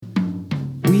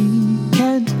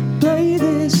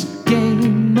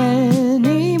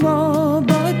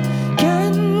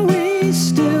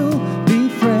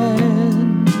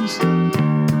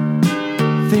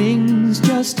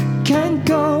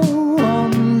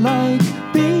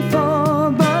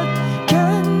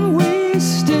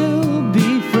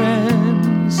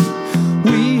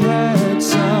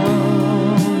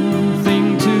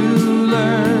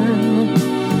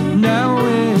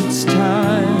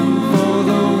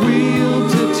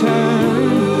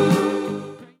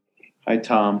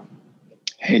Tom.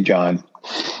 Hey, John.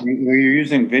 You're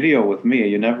using video with me.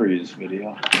 You never use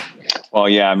video. Well,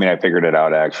 yeah, I mean, I figured it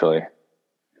out, actually.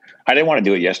 I didn't want to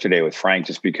do it yesterday with Frank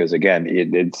just because, again,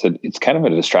 it's kind of a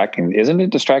distracting. Isn't it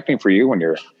distracting for you when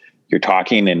you're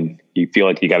talking and you feel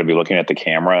like you got to be looking at the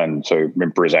camera and so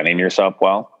you're presenting yourself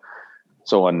well?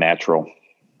 So unnatural.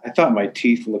 I thought my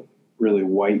teeth looked really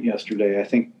white yesterday. I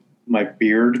think my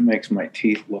beard makes my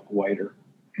teeth look whiter.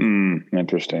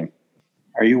 Interesting.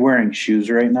 Are you wearing shoes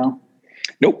right now?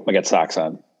 Nope, I got socks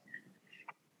on.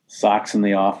 Socks in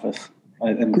the office.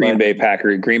 Green Bay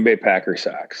Packer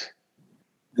socks.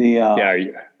 Are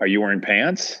you wearing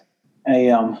pants? I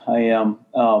am.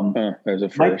 There's a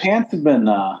first. My pants have been.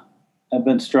 I've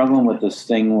been struggling with this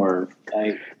thing where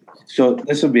So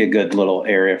this would be a good little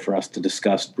area for us to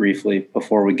discuss briefly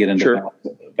before we get into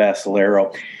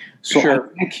Vassalaro. So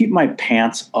I keep my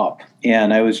pants up,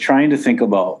 and I was trying to think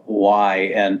about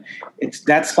why. And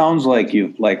that sounds like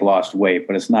you've lost weight,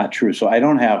 but it's not true. So I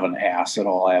don't have an ass at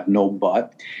all. I have no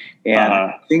butt,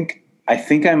 and I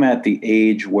think I'm at the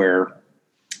age where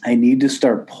I need to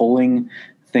start pulling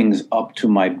things up to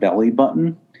my belly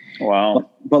button.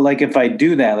 Wow. But like if I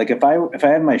do that, like if I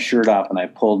had my shirt off and I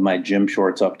pulled my gym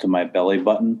shorts up to my belly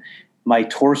button, my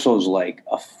torso's like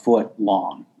a foot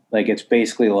long. Like it's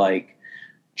basically like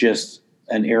just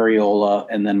an areola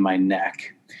and then my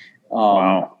neck.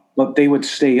 Wow. But they would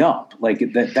stay up.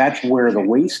 Like that's where the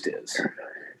waist is.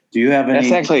 Do you have any?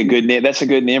 That's actually a good name. That's a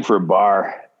good name for a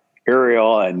bar.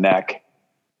 Areola and neck.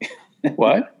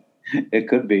 What? It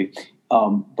could be.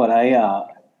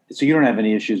 So you don't have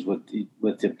any issues with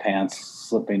the pants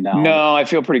slipping down? No, I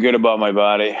feel pretty good about my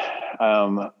body.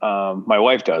 My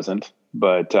wife doesn't,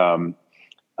 but no,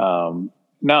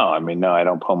 I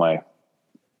don't pull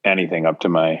anything up to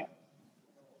my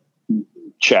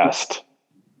chest.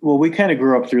 Well, we kind of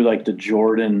grew up through like the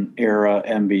Jordan era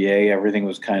NBA. Everything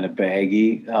was kind of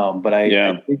baggy. I'm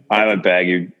a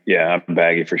baggy. Yeah, I'm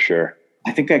baggy for sure.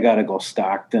 I think I got to go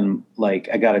Stockton. Like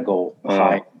I got to go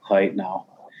height now.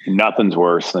 Nothing's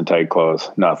worse than tight clothes.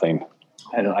 Nothing.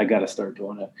 I got to start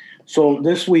doing it. So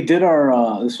this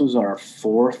was our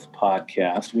fourth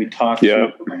podcast. We talked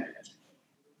to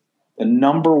the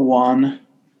number one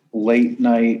late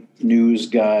night news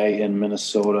guy in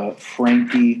Minnesota,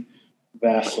 Frankie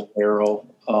Vassalaro.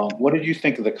 What did you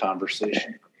think of the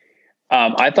conversation?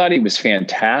 I thought he was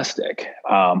fantastic.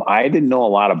 I didn't know a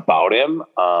lot about him.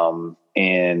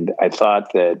 And I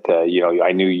thought that,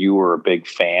 I knew you were a big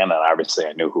fan, and obviously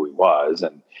I knew who he was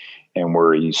and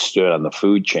where he stood on the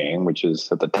food chain, which is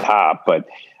at the top. But,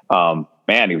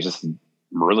 man, he was just a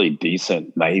really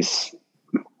decent, nice,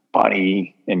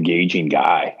 funny, engaging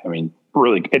guy. I mean,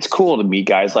 really, it's cool to meet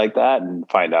guys like that and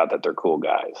find out that they're cool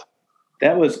guys.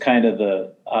 That was kind of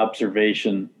the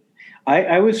observation.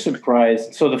 I was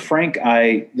surprised. So the Frank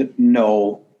I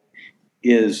know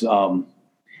is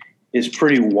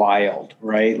pretty wild,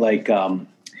 right? Like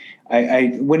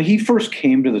when he first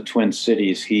came to the Twin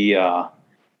Cities, he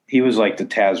was like the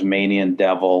Tasmanian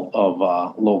devil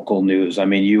of local news. I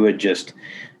mean,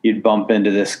 you'd bump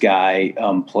into this guy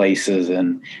places,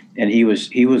 and he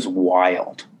was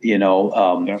wild,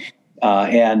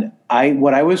 And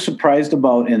what I was surprised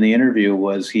about in the interview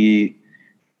was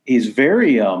he's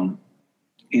very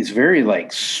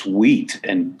like sweet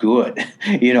and good.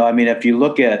 I mean, if you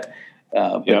look at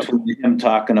between him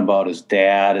talking about his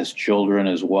dad, his children,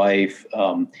 his wife,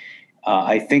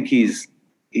 I think he's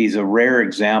a rare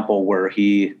example where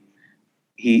he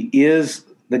is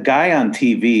the guy on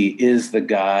TV is the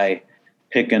guy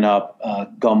picking up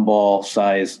gumball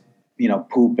size,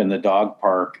 poop in the dog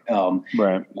park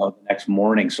the next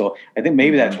morning. So I think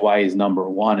maybe that's why he's number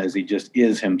one, is he just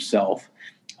is himself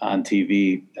on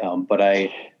TV. But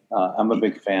I'm a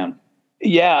big fan.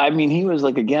 Yeah, I mean, he was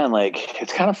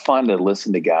it's kind of fun to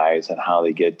listen to guys and how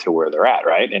they get to where they're at,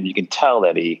 right? And you can tell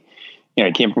that he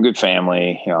came from a good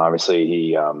family. Obviously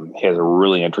he has a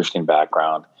really interesting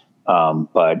background.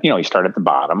 But he started at the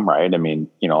bottom, right? I mean,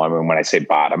 when I say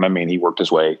bottom, I mean, he worked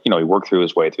his way, he worked through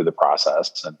his way through the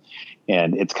process,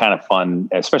 and it's kind of fun,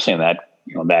 especially in that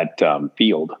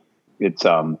field. It's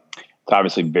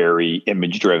obviously very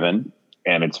image driven,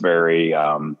 and it's very,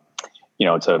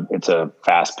 it's a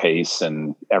fast paced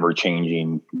and ever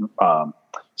changing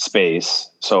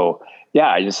space. So yeah,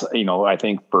 I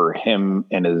think for him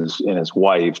and his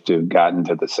wife to have gotten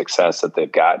to the success that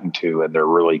they've gotten to, and they're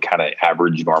really kind of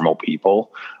average, normal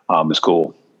people, is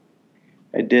cool.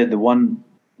 I did. The one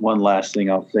last thing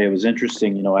I'll say, it was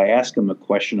interesting. I asked him a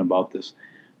question about this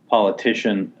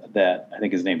politician that I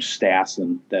think his name's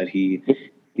Stassen, that he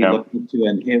looked into,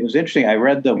 and it was interesting. I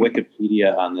read the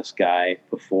Wikipedia on this guy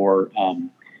before,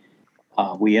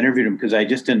 we interviewed him because I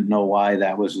just didn't know why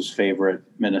that was his favorite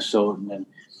Minnesotan. And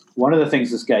one of the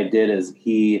things this guy did is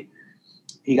he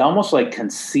almost like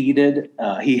conceded.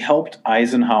 He helped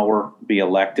Eisenhower be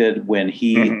elected when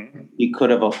he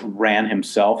could have ran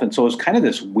himself, and so it's kind of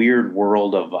this weird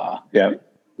world of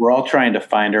we're all trying to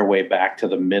find our way back to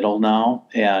the middle now,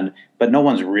 but no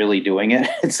one's really doing it.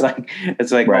 It's like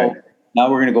right. Oh, now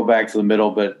we're going to go back to the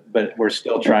middle, but we're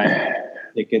still trying to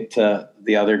take it to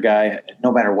the other guy,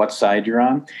 no matter what side you're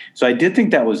on. So I did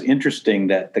think that was interesting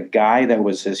that the guy that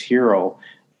was his hero,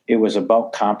 it was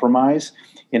about compromise.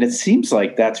 And it seems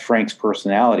like that's Frank's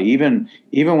personality. Even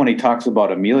when he talks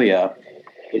about Amelia,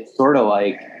 it's sort of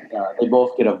like they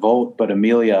both get a vote, but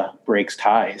Amelia breaks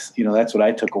ties. That's what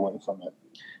I took away from it.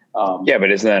 But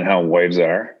isn't that how wives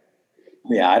are?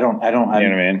 Yeah, I don't. You know what I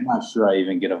mean? I'm not sure I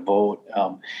even get a vote.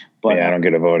 But I don't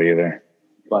get a vote either.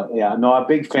 But yeah, no, I'm a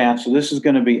big fan. So this is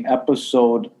going to be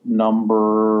episode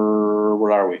number.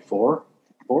 What are we? 4?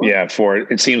 Yeah, 4.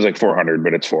 It seems like 400,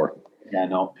 but it's 4. Yeah,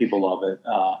 no, people love it.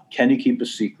 Can You Keep a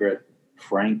Secret?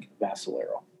 Frank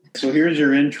Vassalaro. So here's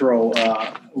your intro.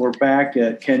 We're back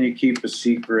at Can You Keep a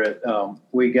Secret?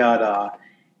 We got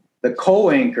the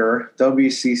co-anchor,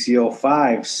 WCCO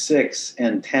 5, 6,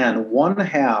 and 10, one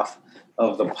half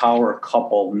of the power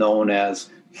couple known as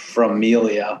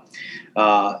Framelia.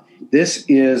 This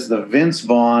is the Vince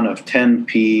Vaughn of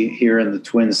 10P here in the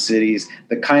Twin Cities,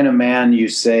 the kind of man you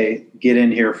say, get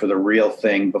in here for the real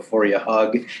thing before you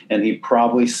hug, and he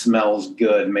probably smells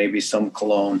good, maybe some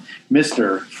cologne.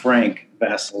 Mr. Frank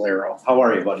Vassalaro. How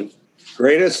are you, buddy?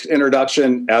 Greatest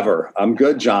introduction ever. I'm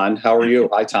good, John. How are you?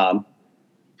 Hi, Tom.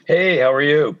 Hey, how are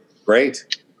you? Great.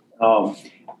 So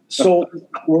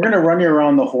we're going to run you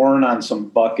around the horn on some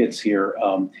buckets here.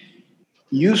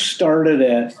 You started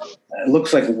at, it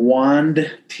looks like Wand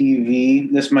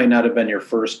TV. This might not have been your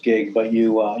first gig, but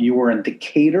you were in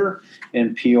Decatur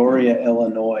in Peoria,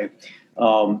 Illinois.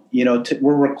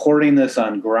 We're recording this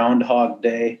on Groundhog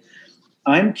Day.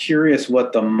 I'm curious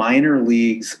what the minor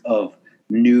leagues of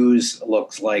news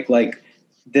looks like. Like,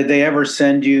 did they ever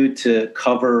send you to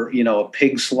cover, a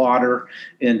pig slaughter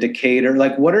in Decatur?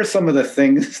 Like, what are some of the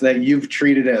things that you've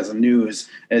treated as news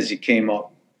as you came up?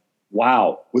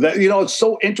 Wow. Well, that, it's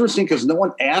so interesting because no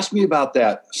one asked me about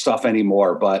that stuff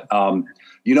anymore. But,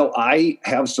 I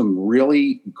have some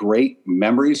really great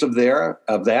memories of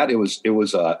that. It was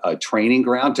a training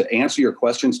ground. To answer your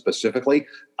question specifically,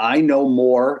 I know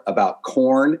more about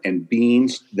corn and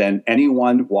beans than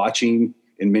anyone watching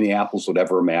in Minneapolis would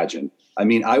ever imagine. I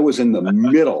mean, I was in the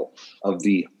middle of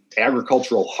the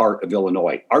agricultural heart of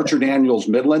Illinois. Archer Daniels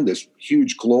Midland, this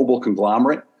huge global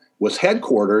conglomerate, was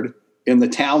headquartered in the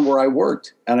town where I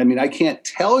worked. And I mean, I can't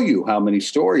tell you how many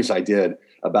stories I did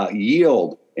about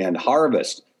yield and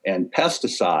harvest and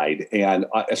pesticide. And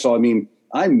so, I mean,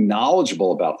 I'm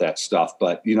knowledgeable about that stuff.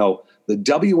 But, the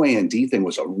WAND thing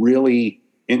was a really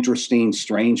interesting,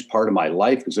 strange part of my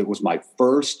life because it was my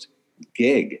first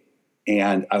gig.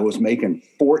 And I was making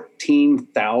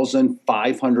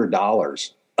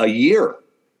 $14,500 a year,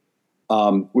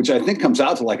 which I think comes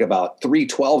out to like about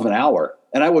 $312 an hour.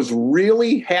 And I was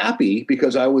really happy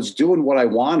because I was doing what I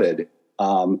wanted.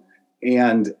 I,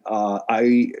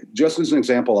 just as an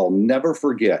example, I'll never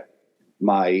forget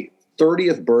my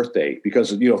 30th birthday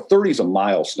because, 30 is a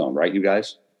milestone, right, you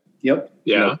guys? Yep.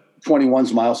 Yeah.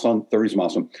 21's a milestone, 30's a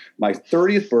milestone. My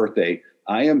 30th birthday,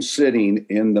 I am sitting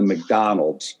in the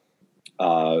McDonald's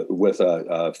with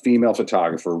a female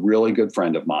photographer, really good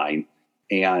friend of mine.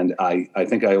 And I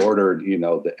think I ordered,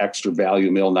 the extra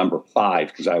value meal number 5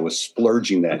 because I was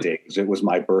splurging that day because it was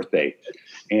my birthday.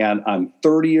 And I'm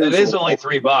 30 years old. It is only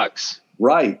 $3.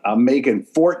 Right. I'm making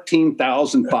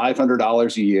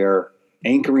 $14,500 a year,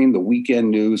 anchoring the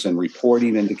weekend news and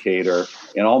reporting in Decatur.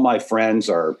 And all my friends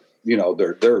are,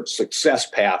 their success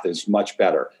path is much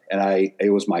better. And it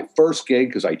was my first gig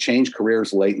because I changed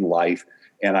careers late in life.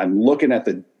 And I'm looking at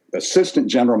the assistant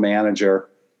general manager.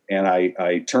 And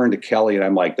I turned to Kelly and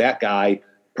I'm like, that guy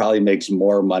probably makes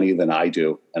more money than I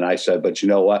do. And I said, but you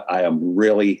know what? I am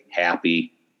really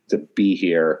happy to be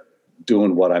here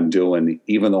doing what I'm doing,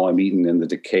 even though I'm eating in the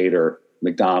Decatur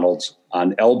McDonald's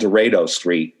on El Dorado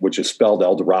Street, which is spelled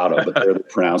El Dorado, but they're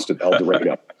pronounced it El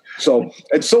Dorado. So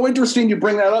it's so interesting you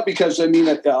bring that up because, I mean,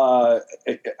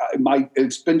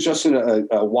 it's been just a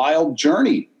wild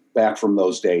journey back from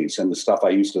those days and the stuff I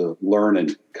used to learn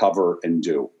and cover and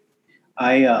do.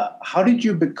 How did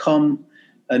you become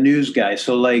a news guy?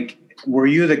 So, like, were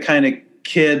you the kind of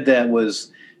kid that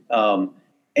was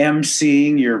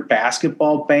emceeing your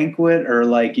basketball banquet, or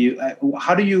like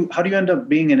how do you end up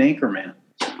being an anchorman?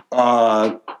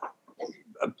 A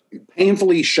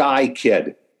painfully shy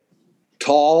kid.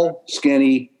 tall,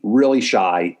 skinny, really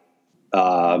shy,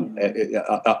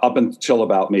 up until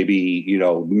about maybe,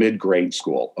 mid-grade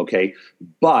school. Okay.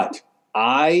 But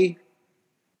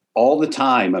all the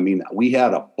time, we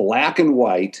had a black and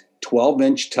white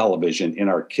 12-inch television in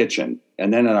our kitchen.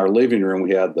 And then in our living room,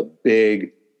 we had the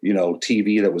big,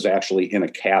 TV that was actually in a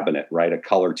cabinet, right? A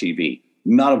color TV,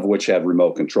 none of which had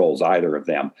remote controls, either of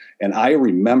them. And I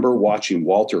remember watching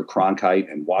Walter Cronkite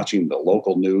and watching the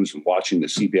local news and watching the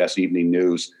CBS Evening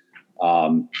News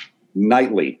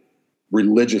nightly,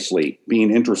 religiously,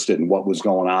 being interested in what was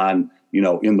going on,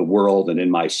 in the world and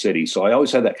in my city. So I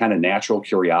always had that kind of natural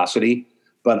curiosity.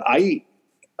 But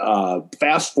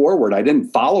fast forward, I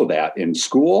didn't follow that in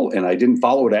school, and I didn't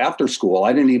follow it after school.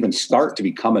 I didn't even start to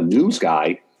become a news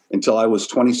guy until I was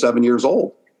 27 years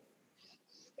old.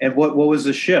 And what was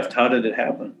the shift? How did it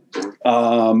happen?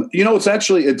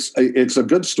 It's a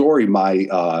good story.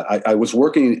 I was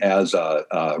working as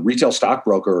a retail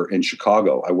stockbroker in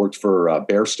Chicago. I worked for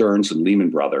Bear Stearns and Lehman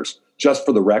Brothers. Just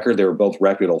for the record, they were both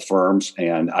reputable firms,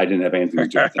 and I didn't have anything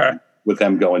to do with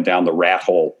them going down the rat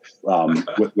hole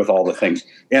with all the things.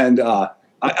 And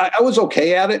I was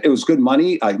okay at it. It was good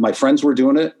money. My friends were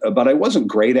doing it, but I wasn't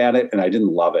great at it, and I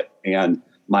didn't love it. And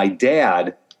my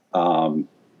dad,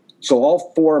 so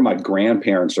all four of my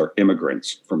grandparents are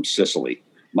immigrants from Sicily.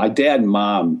 My dad and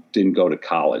mom didn't go to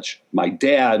college. My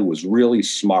dad was really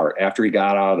smart. After he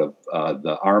got out of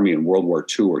the Army in World War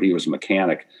II, where he was a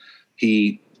mechanic,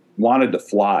 he wanted to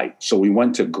fly. So we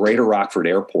went to Greater Rockford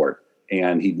Airport,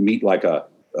 and he'd meet like a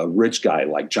rich guy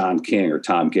like John King or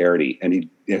Tom Garrity, and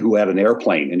who had an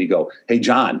airplane. And he'd go, "Hey,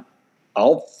 John,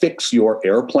 I'll fix your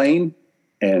airplane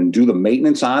and do the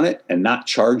maintenance on it and not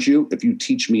charge you if you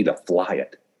teach me to fly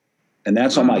it." And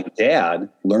that's how my dad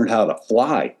learned how to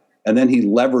fly. And then he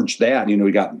leveraged that.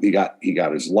 He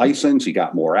got his license. He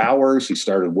got more hours. He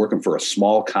started working for a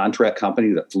small contract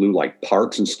company that flew like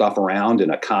parts and stuff around in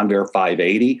a Convair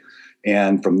 580.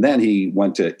 And from then he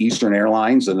went to Eastern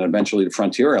Airlines and then eventually to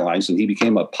Frontier Airlines, and he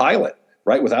became a pilot,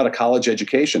 right, without a college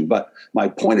education. But my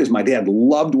point is, my dad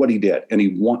loved what he did, and he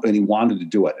wanted to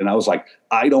do it. And I was like,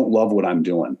 I don't love what I'm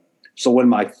doing. So when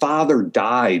my father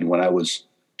died when I was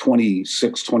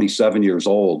 26, 27 years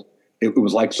old, it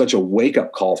was like such a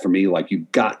wake-up call for me. Like,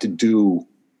 you've got to do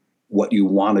what you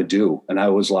want to do. And I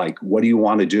was like, what do you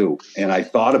want to do? And I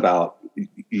thought about,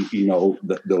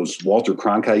 those Walter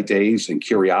Cronkite days and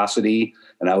curiosity.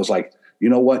 And I was like, you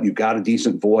know what? You've got a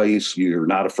decent voice. You're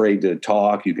not afraid to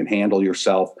talk. You can handle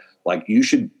yourself. Like,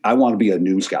 I want to be a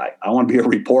news guy. I want to be a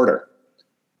reporter.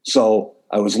 So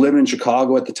I was living in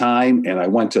Chicago at the time, and I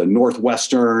went to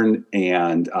Northwestern,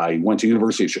 and I went to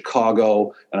University of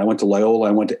Chicago, and I went to Loyola.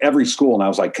 I went to every school, and I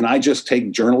was like, can I just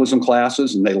take journalism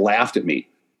classes? And they laughed at me.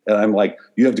 And I'm like,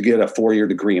 you have to get a 4-year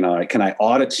degree. And can I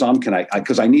audit some?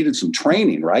 Because I needed some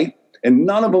training, right? And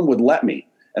none of them would let me.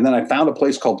 And then I found a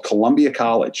place called Columbia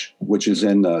College, which is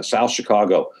in South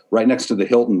Chicago, right next to the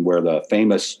Hilton, where the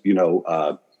famous,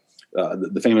 the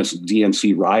famous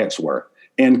DNC riots were.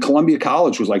 And Columbia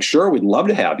College was like, sure, we'd love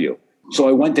to have you. So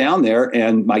I went down there,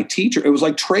 and my teacher, it was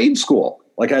like trade school.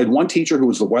 Like, I had one teacher who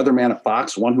was the weatherman at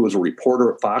Fox, one who was a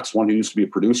reporter at Fox, one who used to be a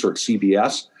producer at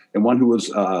CBS, and one who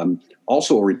was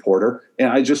also a reporter. And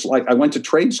I went to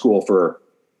trade school for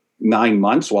 9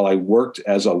 months while I worked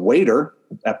as a waiter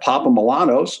at Papa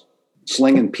Milano's,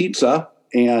 slinging pizza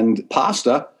and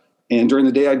pasta. And during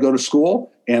the day, I'd go to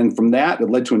school. And from that, it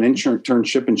led to an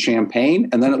internship in Champaign.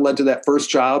 And then it led to that first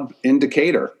job in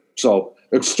Decatur. So,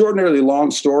 extraordinarily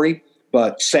long story.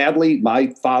 But sadly, my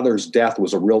father's death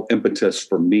was a real impetus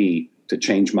for me to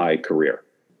change my career.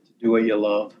 Do what you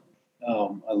love.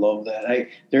 I love that.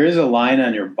 There is a line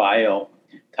on your bio.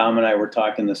 Tom and I were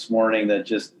talking this morning that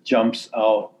just jumps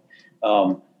out.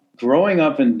 Growing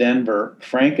up in Denver,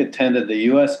 Frank attended the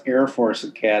U.S. Air Force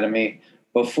Academy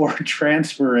before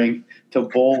transferring to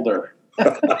Boulder.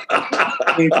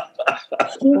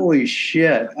 Holy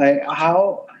shit.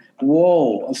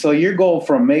 Whoa. So you go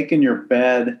from making your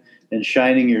bed and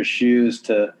shining your shoes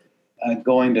to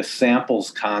going to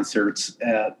Samples concerts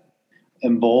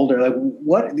in Boulder. Like,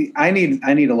 what? I need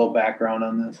a little background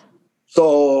on this.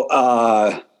 So,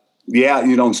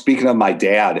 speaking of my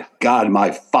dad, God,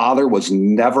 my father was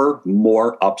never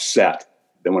more upset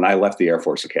than when I left the Air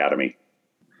Force Academy.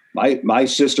 My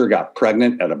sister got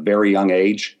pregnant at a very young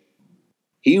age.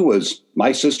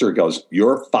 My sister goes,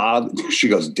 your father, she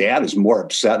goes, Dad is more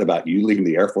upset about you leaving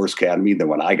the Air Force Academy than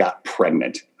when I got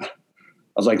pregnant. I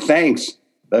was like, thanks.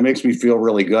 That makes me feel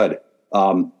really good.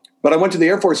 But I went to the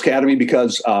Air Force Academy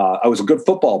because I was a good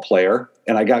football player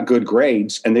and I got good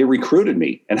grades, and they recruited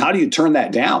me. And how do you turn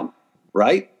that down?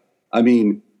 Right? I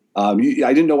mean, I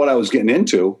didn't know what I was getting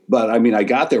into, but I mean, I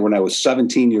got there when I was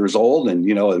 17 years old, and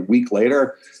a week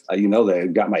later, they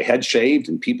got my head shaved,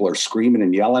 and people are screaming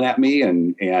and yelling at me.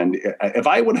 And if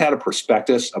I would have had a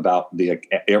prospectus about the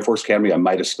Air Force Academy, I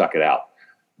might have stuck it out.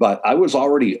 But I was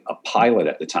already a pilot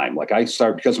at the time. Like I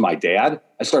started because of my dad.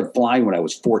 I started flying when I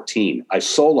was 14. I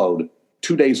soloed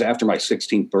 2 days after my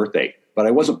 16th birthday, but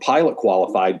I wasn't pilot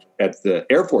qualified at the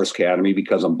Air Force Academy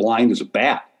because I'm blind as a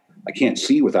bat. I can't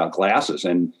see without glasses.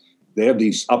 And they have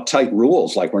these uptight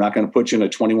rules, like we're not going to put you in a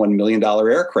 $21 million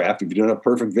aircraft if you don't have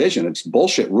perfect vision. It's a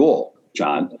bullshit rule,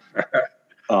 John.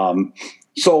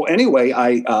 So anyway,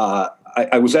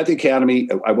 I was at the academy.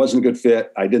 I wasn't a good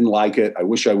fit. I didn't like it. I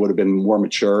wish I would have been more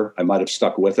mature. I might have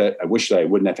stuck with it. I wish that I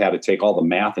wouldn't have had to take all the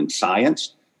math and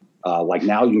science. Like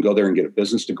now you can go there and get a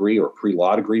business degree or a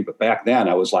pre-law degree. But back then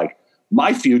I was like,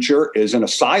 my future is in a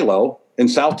silo in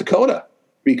South Dakota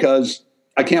because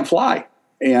I can't fly.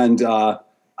 And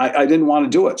I didn't want to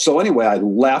do it. So anyway, I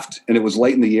left, and it was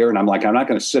late in the year, and I'm like, I'm not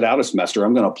going to sit out a semester.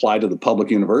 I'm going to apply to the public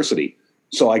university.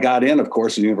 So I got in, of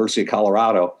course, at the University of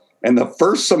Colorado. And the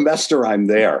first semester I'm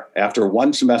there, after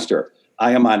one semester,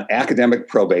 I am on academic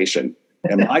probation.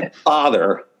 And my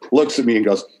father looks at me and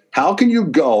goes, how can you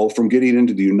go from getting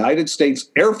into the United States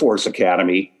Air Force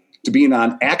Academy to being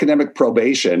on academic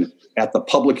probation at the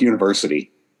public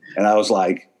university? And I was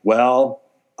like, well,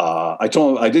 I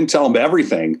didn't tell him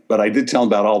everything, but I did tell him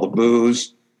about all the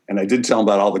booze, and I did tell him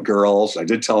about all the girls. I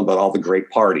did tell him about all the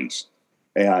great parties,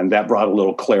 and that brought a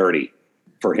little clarity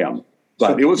for him.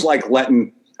 But it was like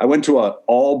I went to an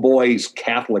all boys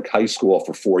Catholic high school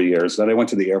for 4 years. Then I went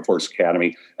to the Air Force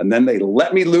Academy, and then they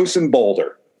let me loose in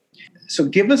Boulder. So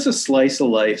give us a slice of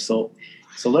life. So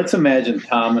let's imagine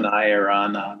Tom and I are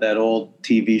on that old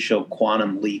TV show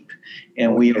Quantum Leap,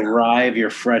 and we arrive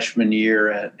your freshman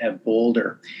year at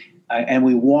Boulder, and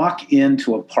we walk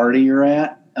into a party you're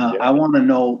at. I want to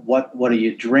know what are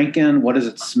you drinking? What does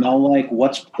it smell like?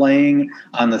 What's playing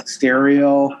on the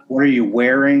stereo? What are you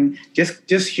wearing?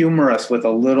 Just humor us with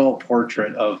a little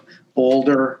portrait of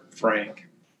Boulder Frank.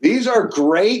 These are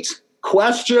great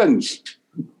questions.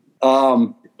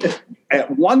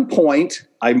 At one point,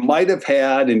 I might have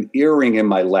had an earring in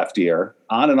my left ear,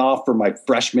 on and off for my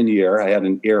freshman year. I had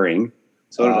an earring.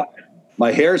 So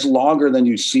my hair's longer than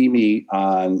you see me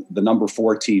on the number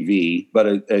 4 TV,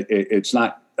 but it's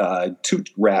not too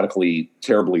radically,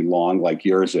 terribly long like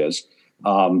yours is.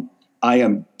 I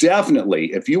am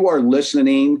definitely, if you are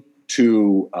listening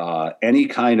to any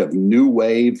kind of new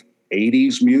wave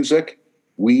 80s music,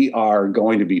 we are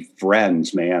going to be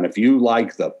friends, man. If you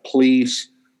like the Police,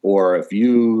 or if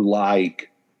you like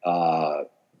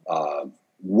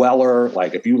Weller,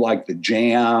 like if you like the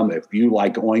Jam, if you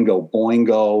like Oingo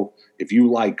Boingo, if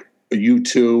you like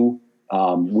U2,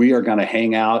 we are going to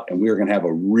hang out and we are going to have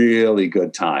a really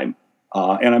good time.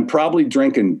 And I'm probably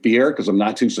drinking beer because I'm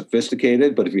not too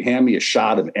sophisticated, but if you hand me a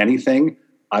shot of anything,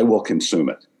 I will consume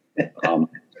it,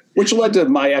 which led to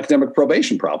my academic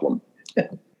probation problem.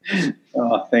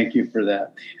 Oh, thank you for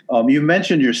that. You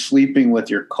mentioned you're sleeping with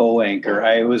your co-anchor.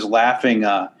 I was laughing.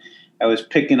 I was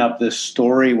picking up this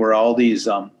story where all these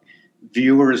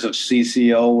viewers of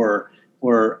CCO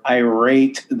were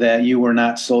irate that you were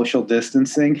not social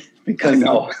distancing because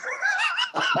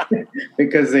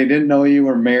because they didn't know you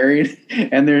were married,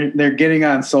 and they're getting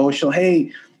on social.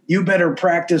 Hey, you better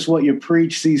practice what you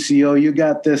preach, CCO. You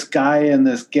got this guy and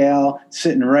this gal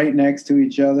sitting right next to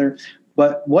each other.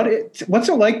 But what's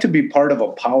it like to be part of a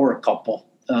power couple?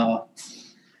 I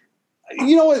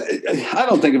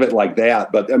don't think of it like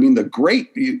that. But I mean, the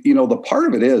part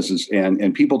of it is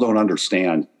and people don't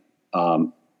understand.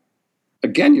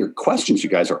 Again, your questions, you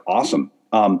guys, are awesome.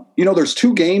 There's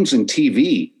 2 games in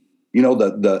TV.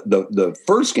 The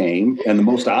first game and the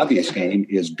most obvious game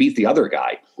is beat the other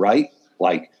guy, right?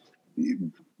 Like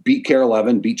beat KARE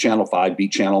 11, beat Channel 5,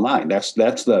 beat Channel 9. That's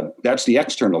the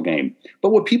external game.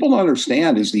 But what people don't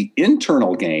understand is the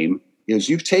internal game is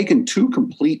you've taken 2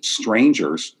 complete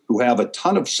strangers who have a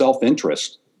ton of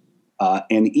self-interest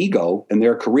and ego in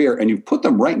their career, and you've put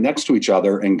them right next to each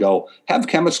other and go, have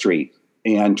chemistry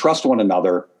and trust one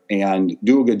another and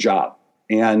do a good job.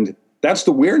 And that's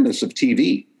the weirdness of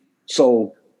TV.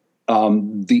 So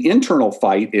the internal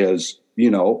fight is,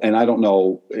 and I don't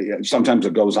know, sometimes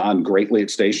it goes on greatly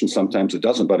at stations, sometimes it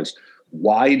doesn't, but it's,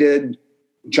 why did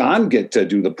John get to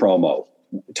do the promo?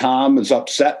 Tom is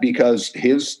upset because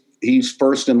he's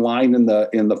first in line in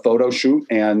the photo shoot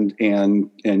and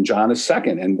John is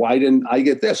second. And why didn't I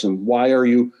get this? And why are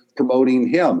you promoting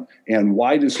him? And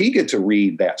why does he get to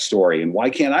read that story? And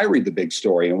why can't I read the big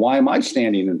story? And why am I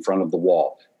standing in front of the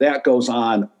wall? That goes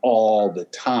on all the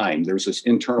time. There's this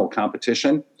internal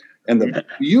competition. And the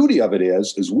beauty of it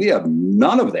is we have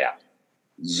none of that.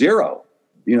 Zero,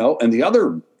 and the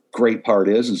other great part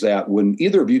is that when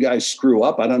either of you guys screw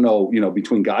up, I don't know,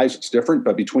 between guys, it's different,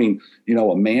 but between,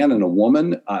 a man and a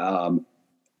woman,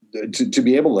 to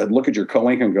be able to look at your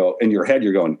co-anchor and go, in your head,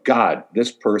 you're going, God,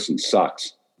 this person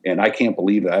sucks. And I can't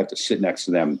believe that I have to sit next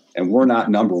to them. And we're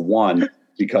not number one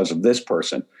because of this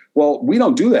person. Well, we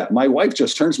don't do that. My wife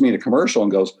just turns to me in a commercial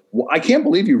and goes, well, I can't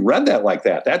believe you read that like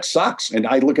that. That sucks. And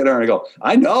I look at her and I go,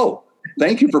 I know.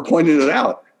 Thank you for pointing it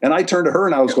out. And I turn to her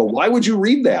and I was go, why would you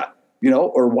read that?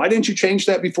 Or why didn't you change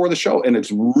that before the show? And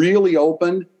it's really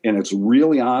open and it's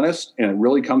really honest and it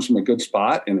really comes from a good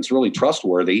spot and it's really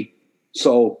trustworthy.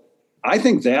 So I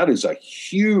think that is a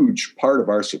huge part of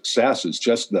our success is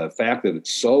just the fact that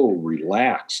it's so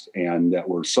relaxed and that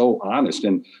we're so honest.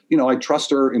 And, I trust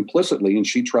her implicitly and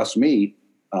she trusts me.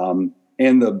 And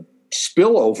the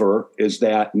spillover is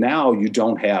that now you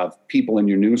don't have people in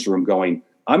your newsroom going,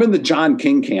 I'm in the John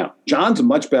King camp. John's a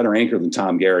much better anchor than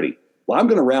Tom Garrity. Well, I'm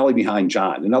going to rally behind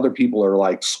John. And other people are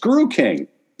like, screw King.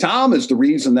 Tom is the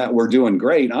reason that we're doing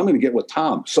great. I'm going to get with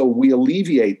Tom. So we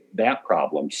alleviate that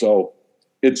problem. So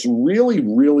it's really,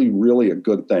 really, really a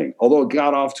good thing. Although it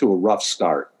got off to a rough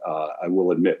start, I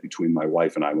will admit, between my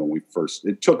wife and I when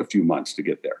it took a few months to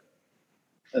get there.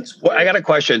 Well, I got a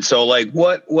question. So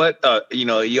what,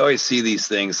 you always see these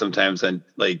things sometimes on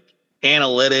like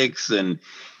analytics and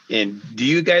do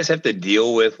you guys have to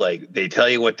deal with they tell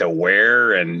you what to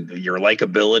wear and your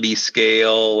likability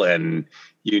scale and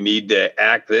you need to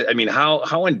act? I mean,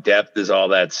 how in depth is all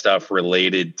that stuff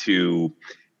related to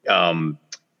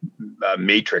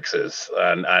matrices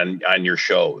on your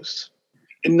shows?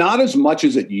 Not as much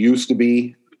as it used to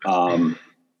be. There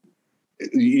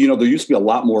used to be a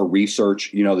lot more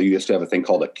research. They used to have a thing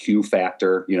called a Q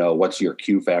factor. What's your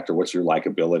Q factor? What's your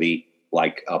likability?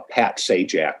 Like Pat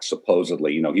Sajak,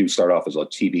 supposedly, he would start off as a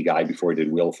TV guy before he did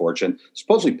Wheel of Fortune.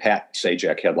 Supposedly Pat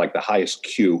Sajak had the highest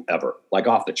Q ever,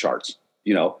 off the charts,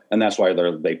 and that's why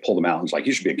they pulled him out and was like,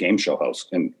 you should be a game show host.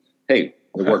 And hey,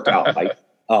 it worked out.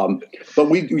 But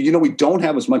we don't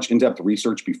have as much in-depth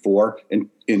research before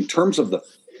in terms of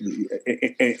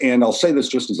and I'll say this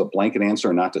just as a blanket answer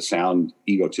and not to sound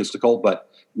egotistical, but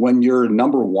when you're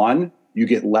number one, you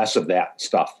get less of that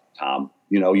stuff, Tom.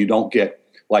 You don't get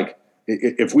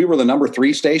if we were the number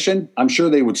 3 station, I'm sure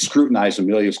they would scrutinize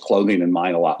Amelia's clothing and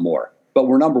mine a lot more. But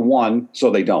we're number one,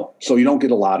 so they don't. So you don't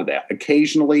get a lot of that.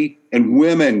 Occasionally, and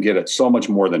women get it so much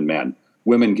more than men.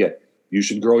 Women get, you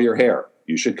should grow your hair.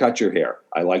 You should cut your hair.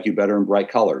 I like you better in bright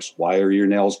colors. Why are your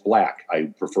nails black?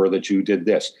 I prefer that you did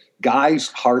this. Guys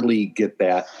hardly get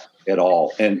that at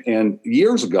all. And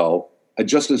years ago,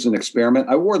 just as an experiment,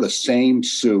 I wore the same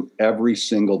suit every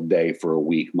single day for a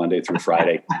week, Monday through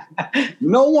Friday.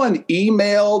 No one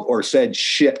emailed or said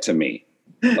shit to me.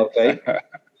 Okay.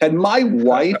 Had my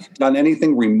wife done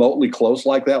anything remotely close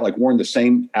like that, like worn the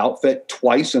same outfit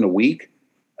twice in a week,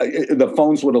 the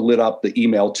phones would have lit up the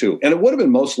email too. And it would have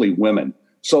been mostly women.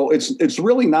 So it's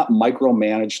really not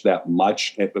micromanaged that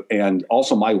much. And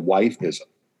also my wife is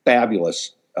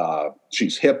fabulous.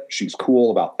 She's hip. She's cool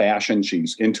about fashion.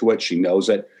 She's into it. She knows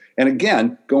it. And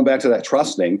again, going back to that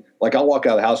trust thing, I'll walk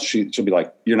out of the house. She'll be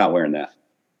like, you're not wearing that,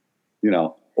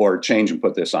 or change and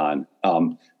put this on.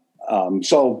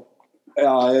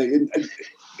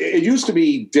 It used to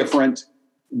be different.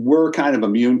 We're kind of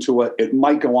immune to it. It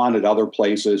might go on at other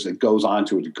places. It goes on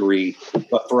to a degree,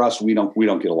 but for us, we don't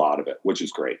get a lot of it, which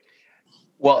is great.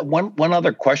 Well, one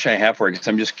other question I have for you, because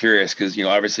I'm just curious, because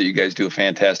obviously you guys do a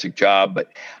fantastic job,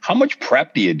 but how much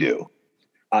prep do you do?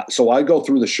 So I go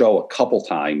through the show a couple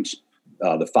times,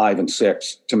 the 5 and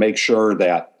 6, to make sure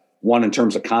that, one, in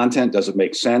terms of content, does it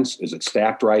make sense? Is it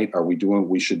stacked right? Are we doing what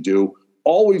we should do?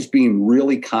 Always being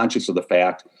really conscious of the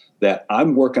fact that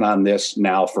I'm working on this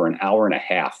now for an hour and a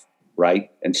half, right?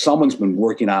 And someone's been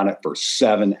working on it for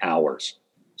 7 hours.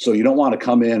 So you don't want to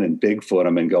come in and Bigfoot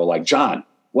them and go like, John,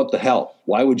 what the hell?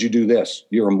 Why would you do this?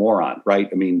 You're a moron, right?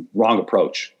 I mean, wrong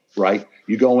approach, right?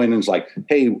 You go in and it's like,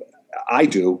 hey, I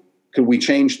do. Could we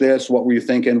change this? What were you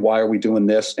thinking? Why are we doing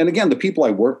this? And again, the people I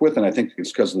work with, and I think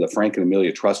it's because of the Frank and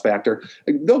Amelia trust factor,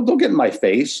 they'll get in my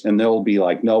face and they'll be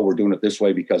like, no, we're doing it this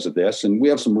way because of this. And we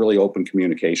have some really open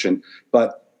communication.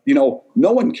 But, no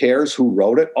one cares who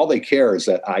wrote it. All they care is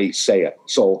that I say it.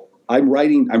 So I'm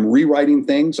rewriting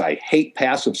things. I hate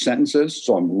passive sentences.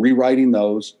 So I'm rewriting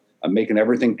those. I'm making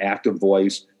everything active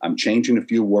voice. I'm changing a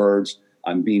few words.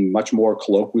 I'm being much more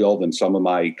colloquial than some of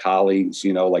my colleagues.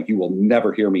 You will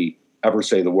never hear me ever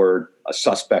say the word a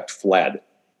suspect fled,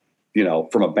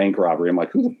 from a bank robbery. I'm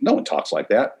like, no one talks like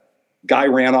that. Guy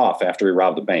ran off after he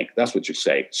robbed the bank. That's what you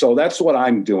say. So that's what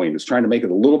I'm doing, is trying to make it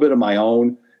a little bit of my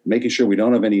own making sure we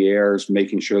don't have any errors,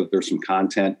 making sure that there's some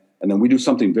content. And then we do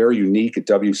something very unique at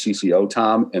WCCO,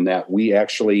 Tom, in that we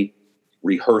actually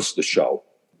rehearse the show.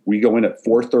 We go in at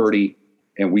 4:30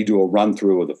 and we do a run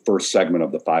through of the first segment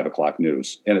of the 5 o'clock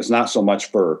news. And it's not so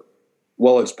much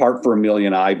it's part for Amelia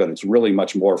and I, but it's really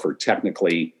much more for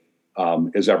technically,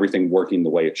 is everything working the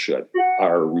way it should?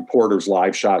 Are reporters'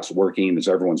 live shots working? Is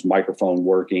everyone's microphone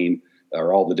working?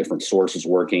 Are all the different sources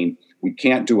working? We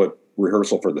can't do a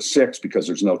rehearsal for the 6 because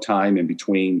there's no time in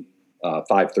between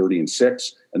 5:30 and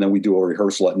 6. And then we do a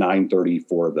rehearsal at 9:30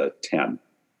 for the 10.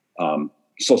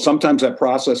 So sometimes that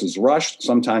process is rushed.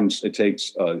 Sometimes it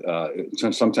takes,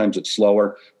 sometimes it's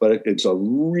slower, but it's a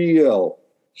real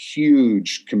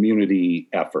huge community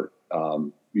effort.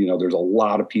 There's a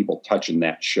lot of people touching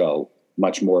that show,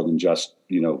 much more than just,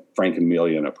 Frank and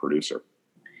Amelia and a producer.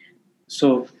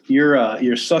 So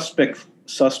your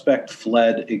suspect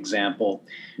fled example,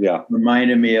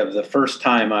 reminded me of the first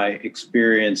time I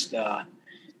experienced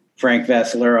Frank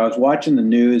Vassalaro. I was watching the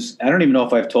news. I don't even know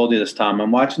if I've told you this, Tom.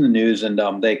 I'm watching the news, and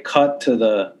they cut to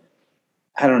the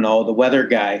weather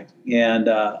guy, and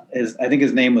I think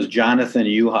his name was Jonathan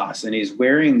Uhas, and he's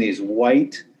wearing these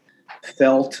white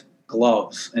felt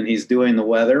gloves, and he's doing the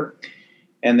weather.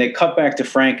 And they cut back to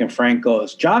Frank, and Frank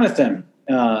goes, "Jonathan,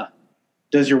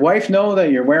 does your wife know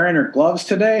that you're wearing her gloves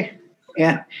today?"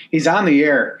 And he's on the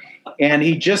air, and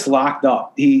he just locked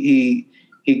up. He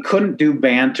couldn't do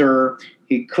banter.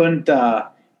 He couldn't.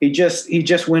 He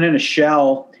just went in a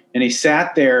shell, and he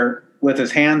sat there with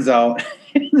his hands out.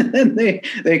 And then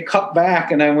they cut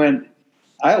back, and I went,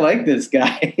 "I like this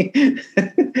guy."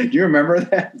 Do you remember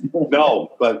that?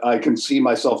 No, but I can see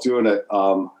myself doing it.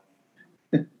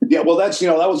 Yeah, well,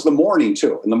 that was the morning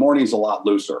too, and the morning's a lot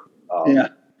looser.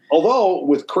 Although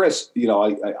with Chris,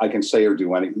 I can say or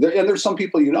do anything. And there's some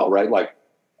people, right? Like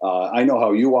I know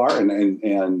how you are, and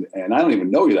I don't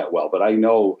even know you that well, but I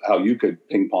know how you could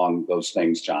ping pong those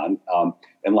things, John.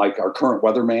 And like our current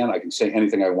weatherman, I can say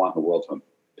anything I want in the world to him.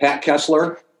 Pat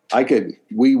Kessler,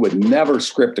 we would never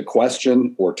script a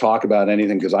question or talk about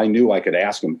anything because I knew I could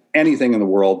ask him anything in the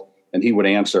world and he would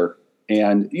answer.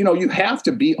 And, you have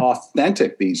to be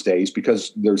authentic these days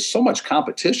because there's so much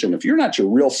competition. If you're not your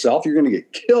real self, you're going to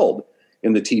get killed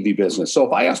in the TV business. So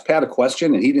if I asked Pat a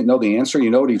question and he didn't know the answer,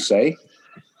 you know what he'd say?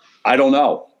 I don't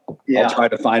know. Yeah. I'll try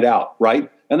to find out. Right.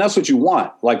 And that's what you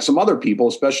want. Like some other people,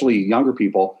 especially younger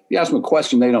people, you ask them a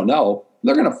question they don't know,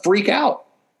 they're going to freak out.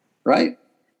 Right.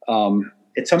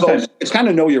 It's kind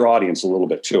of know your audience a little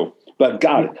bit too. But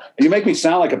God, you make me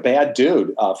sound like a bad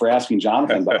dude for asking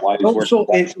Jonathan about why he's working.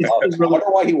 I wonder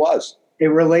why he was. It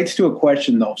relates to a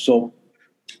question though. So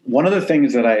one of the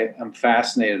things that I am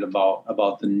fascinated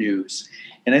about the news,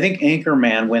 and I think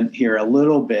Anchorman went here a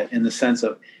little bit in the sense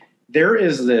of there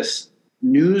is this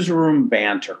newsroom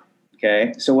banter.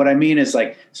 Okay. So what I mean is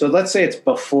so let's say it's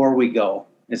before we go.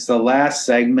 It's the last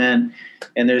segment,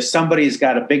 and there's somebody's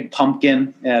got a big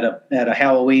pumpkin at a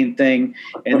Halloween thing,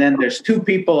 and then there's two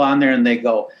people on there, and they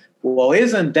go, "Well,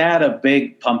 isn't that a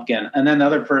big pumpkin?" And then the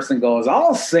other person goes,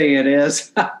 "I'll say it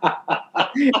is."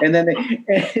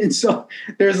 and so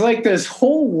there's this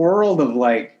whole world of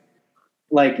like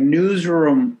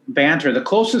newsroom banter. The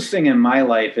closest thing in my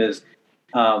life is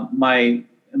my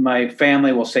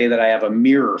family will say that I have a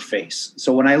mirror face.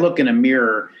 So when I look in a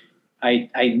mirror,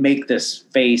 I make this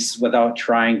face without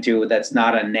trying to. That's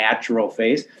not a natural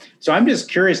face. So I'm just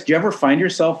curious. Do you ever find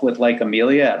yourself with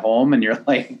Amelia at home, and you're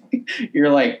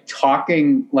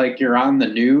talking like you're on the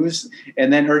news,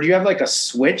 and then, or do you have a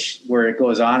switch where it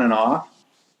goes on and off?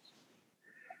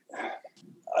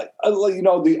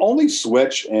 The only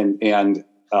switch, and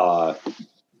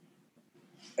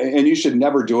you should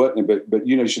never do it. But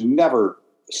you should never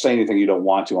say anything you don't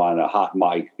want to on a hot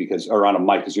mic or on a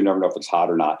mic because you never know if it's hot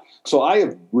or not. So I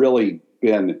have really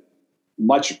been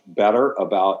much better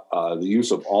about the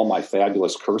use of all my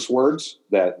fabulous curse words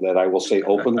that I will say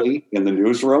openly in the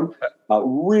newsroom.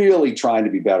 Really trying to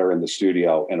be better in the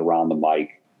studio and around the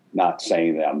mic, not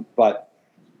saying them. But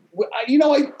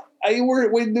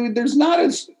there's not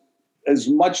as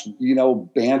much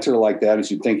banter like that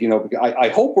as you think. I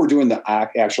hope we're doing the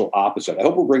actual opposite. I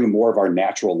hope we're bringing more of our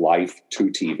natural life to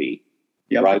TV.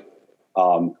 Yep. Right.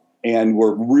 And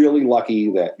we're really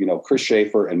lucky that Chris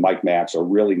Schaefer and Mike Max are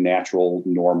really natural,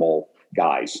 normal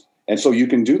guys, and so you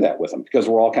can do that with them because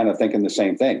we're all kind of thinking the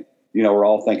same thing. We're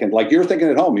all thinking like you're thinking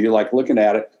at home. You're looking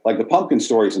at it like the pumpkin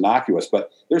story is innocuous,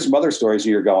 but there's some other stories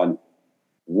you're going,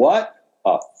 "What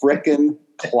a frickin'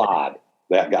 clod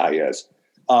that guy is."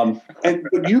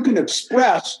 But you can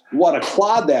express what a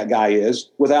clod that guy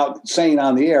is without saying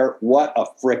on the air, "What a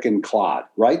frickin' clod,"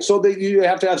 right? So that you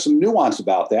have to have some nuance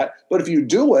about that. But if you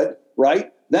do it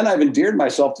right, then I've endeared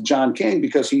myself to John King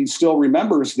because he still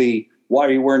remembers the "why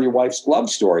are you wearing your wife's glove"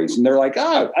 stories. And they're like,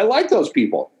 I like those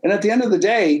people. And at the end of the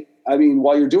day, I mean,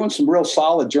 while you're doing some real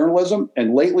solid journalism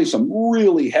and lately some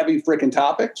really heavy freaking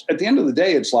topics, at the end of the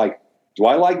day, it's like, do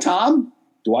I like Tom?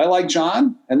 Do I like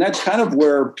John? And that's kind of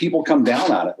where people come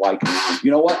down on it. Like,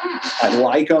 you know what? I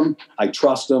like them. I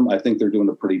trust them. I think they're doing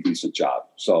a pretty decent job.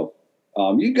 So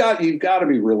you've got to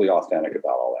be really authentic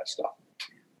about all that stuff.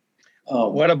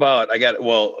 What about,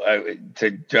 to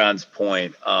John's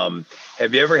point,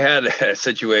 have you ever had a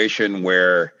situation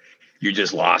where you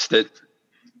just lost it?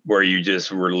 Where you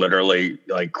just were literally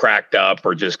like cracked up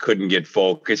or just couldn't get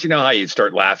focused? You know how you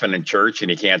start laughing in church and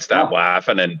you can't stop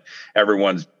laughing and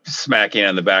everyone's smacking you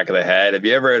on the back of the head. Have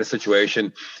you ever had a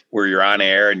situation where you're on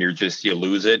air and you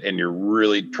lose it and you're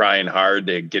really trying hard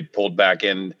to get pulled back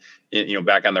in,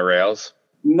 back on the rails?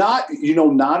 Not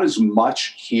as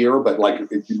much here, but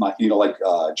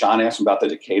John asked about the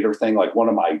Decatur thing. Like one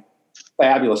of my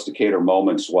fabulous Decatur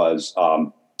moments was,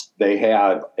 they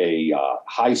have a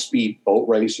high-speed boat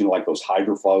race, like those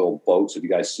hydrofoil boats. Have you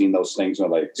guys seen those things?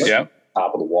 Top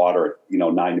of the water at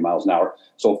 90 miles an hour.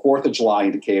 So 4th of July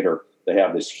in Decatur, they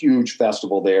have this huge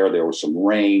festival there. There was some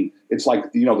rain. It's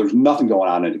like, there's nothing going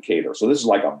on in Decatur. So this is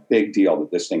like a big deal that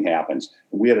this thing happens.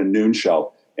 And we had a noon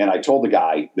show. And I told the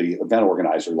guy, the event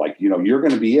organizer, like, you're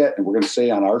going to be it. And we're going to say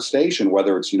on our station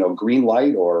whether it's, green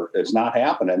light or it's not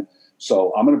happening.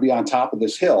 So I'm going to be on top of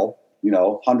this hill,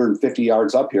 150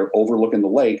 yards up here overlooking the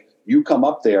lake. You come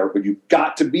up there, but you've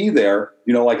got to be there,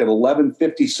 like at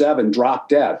 11:57, drop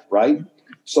dead, right?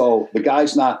 So the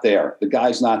guy's not there.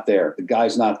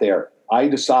 I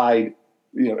decide,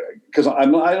 because I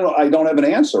don't have an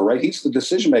answer, right? He's the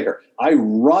decision maker. I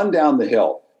run down the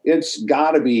hill. It's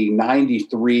got to be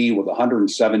 93 with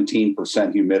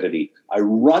 117% humidity. I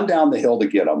run down the hill to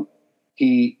get him.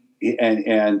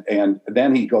 And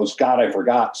then he goes, God, I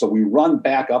forgot. So we run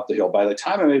back up the hill. By the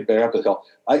time I made it back up the hill,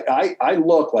 I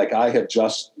look like I have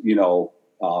just,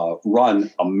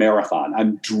 run a marathon.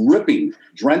 I'm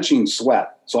drenching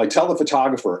sweat. So I tell the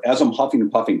photographer as I'm huffing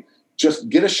and puffing, just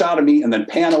get a shot of me and then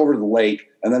pan over to the lake.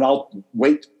 And then I'll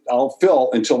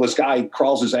fill until this guy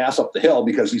crawls his ass up the hill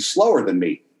because he's slower than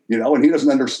me, and he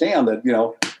doesn't understand that,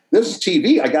 this is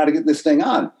TV. I got to get this thing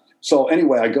on. So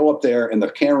anyway, I go up there and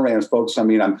the cameraman is focused on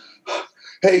me and I'm,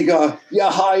 hey,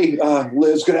 hi,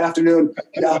 Liz, good afternoon.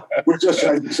 Yeah, we're just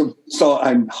trying to, so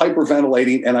I'm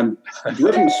hyperventilating and I'm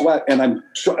dripping sweat and I'm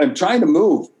trying to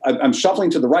move. I'm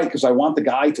shuffling to the right because I want the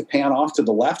guy to pan off to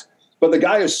the left. But the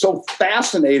guy is so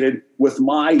fascinated with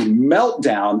my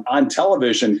meltdown on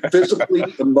television, physically,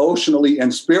 emotionally,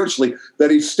 and spiritually, that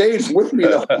he stays with me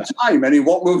the whole time and he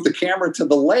won't move the camera to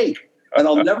the lake. And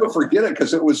I'll never forget it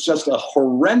because it was just a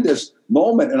horrendous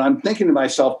moment. And I'm thinking to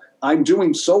myself, I'm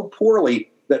doing so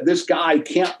poorly that this guy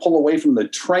can't pull away from the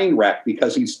train wreck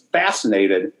because he's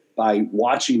fascinated by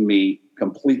watching me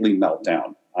completely melt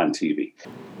down on TV.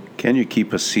 Can You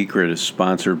Keep a Secret is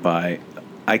sponsored by,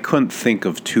 I couldn't think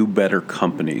of two better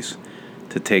companies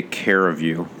to take care of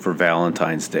you for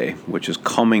Valentine's Day, which is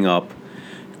coming up.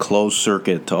 Closed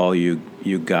circuit to all you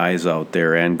guys out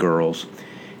there and girls.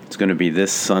 It's going to be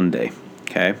this Sunday,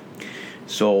 okay?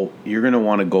 So you're going to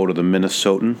want to go to the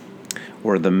Minnesotan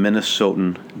or the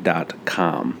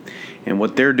Minnesotan.com. And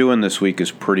what they're doing this week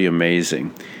is pretty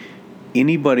amazing.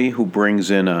 Anybody who brings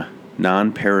in a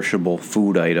non-perishable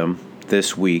food item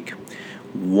this week,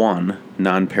 one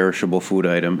non-perishable food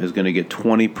item is going to get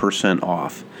 20%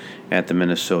 off at the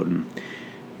Minnesotan.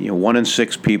 1 in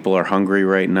 6 people are hungry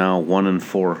right now, 1 in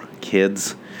 4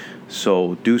 kids.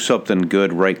 So do something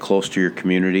good right close to your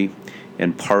community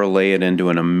and parlay it into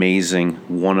an amazing,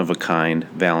 one-of-a-kind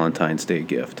Valentine's Day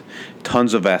gift.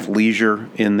 Tons of athleisure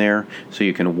in there so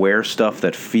you can wear stuff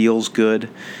that feels good.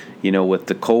 With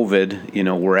the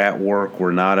COVID, we're at work,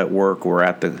 we're not at work, we're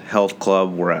at the health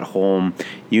club, we're at home.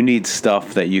 You need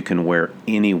stuff that you can wear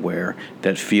anywhere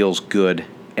that feels good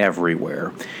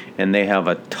everywhere. And they have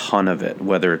a ton of it,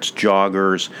 whether it's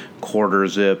joggers, quarter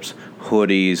zips,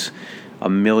 hoodies, a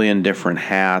million different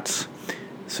hats,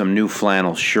 some new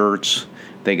flannel shirts.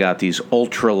 They got these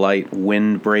ultralight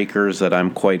windbreakers that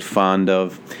I'm quite fond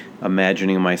of,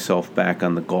 imagining myself back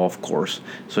on the golf course.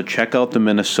 So check out the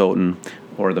Minnesotan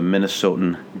or the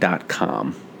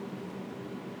Minnesotan.com.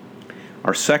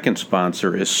 Our second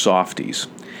sponsor is Softies.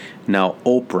 Now,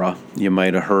 Oprah, you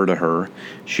might have heard of her.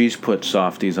 She's put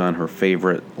Softies on her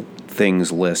favorite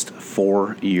things list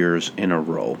 4 years in a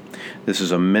row. This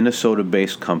is a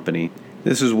Minnesota-based company.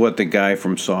 This is what the guy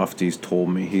from Softies told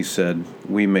me. He said,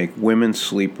 we make women's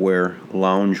sleepwear,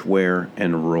 loungewear,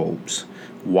 and robes.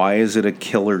 Why is it a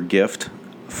killer gift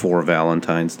for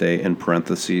Valentine's Day, in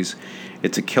parentheses?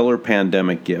 It's a killer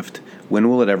pandemic gift. When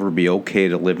will it ever be okay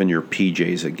to live in your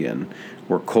PJs again?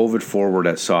 We're COVID forward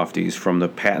at Softies, from the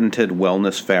patented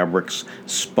wellness fabrics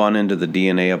spun into the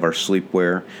DNA of our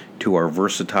sleepwear, to our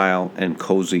versatile and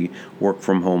cozy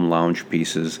work-from-home lounge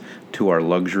pieces, to our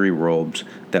luxury robes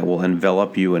that will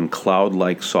envelop you in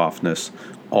cloud-like softness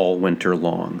all winter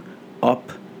long.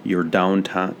 Up your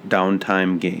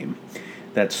downtime game.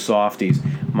 That's Softies.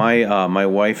 My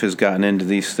wife has gotten into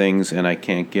these things, and I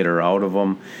can't get her out of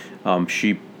them.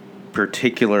 She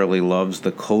particularly loves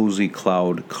the Cozy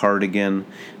Cloud cardigan,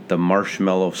 the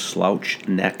Marshmallow Slouch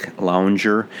Neck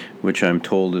Lounger, which I'm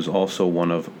told is also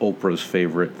one of Oprah's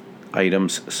favorite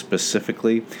items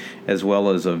specifically, as well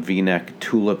as a V-neck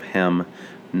tulip hem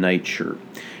nightshirt.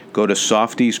 Go to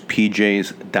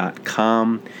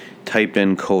softiespjs.com, type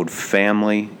in code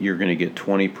FAMILY. You're going to get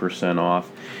 20%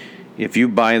 off. If you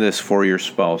buy this for your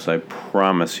spouse, I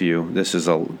promise you, this is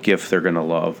a gift they're going to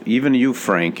love. Even you,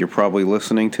 Frank, you're probably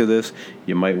listening to this.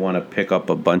 You might want to pick up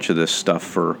a bunch of this stuff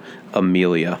for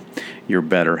Amelia, your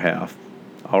better half.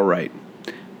 All right,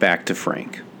 back to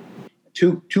Frank.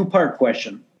 Two-part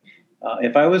question.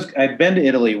 I've been to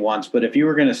Italy once, but if you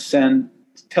were going to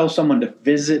tell someone to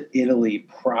visit Italy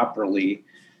properly,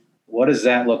 what does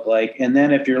that look like? And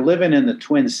then if you're living in the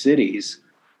Twin Cities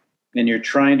and you're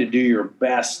trying to do your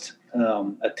best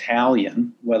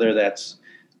Italian, whether that's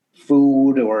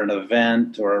food or an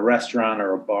event or a restaurant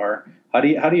or a bar, how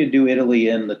do you do Italy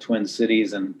in the Twin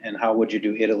Cities, and how would you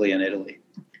do Italy in Italy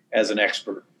as an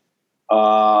expert?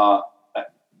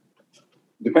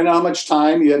 Depending on how much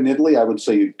time you had in Italy, I would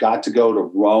say you've got to go to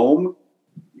Rome.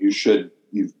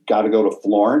 You've got to go to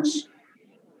Florence,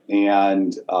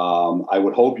 and I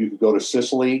would hope you could go to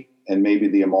Sicily and maybe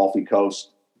the Amalfi Coast.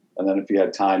 And then if you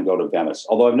had time, go to Venice.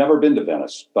 Although I've never been to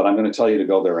Venice, but I'm going to tell you to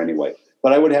go there anyway.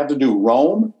 But I would have to do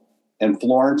Rome and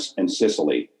Florence and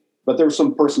Sicily. But there's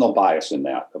some personal bias in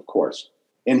that, of course.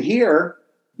 And here,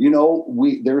 we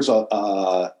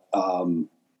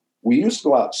used to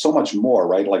go out so much more,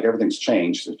 right? Like everything's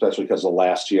changed, especially because of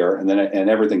last year, and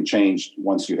everything changed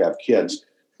once you have kids.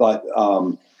 But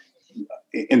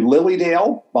in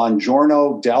Lilydale,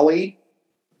 Buongiorno Deli,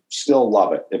 still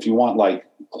love it. If you want like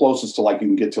closest to like you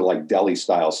can get to like deli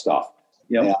style stuff.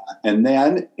 Yeah. And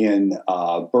then in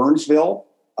Burnsville,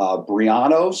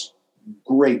 Briano's,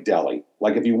 great deli.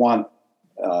 Like if you want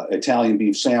Italian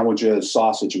beef sandwiches,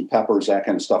 sausage and peppers, that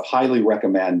kind of stuff, highly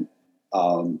recommend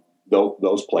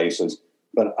those places.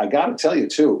 But I got to tell you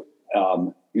too,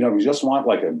 if you just want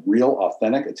like a real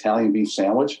authentic Italian beef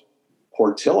sandwich,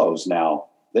 Portillo's now,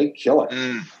 they kill it.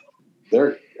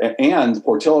 And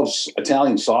Portillo's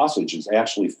Italian sausage is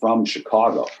actually from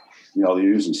Chicago. They're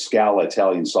using Scala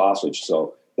Italian sausage,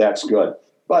 so that's good.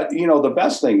 But, the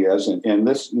best thing is, and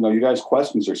this, you guys'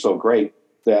 questions are so great,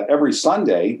 that every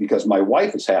Sunday, because my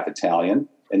wife is half Italian,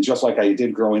 and just like I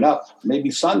did growing up,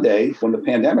 maybe Sunday, when the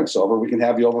pandemic's over, we can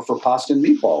have you over for pasta and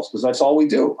meatballs, because that's all we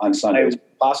do on Sundays,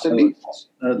 pasta and meatballs.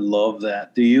 I'd love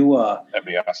that. Do you? That'd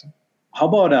be awesome. How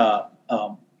about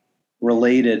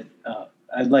related?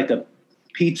 I'd like a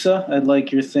pizza. I'd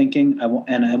like your thinking. I want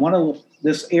to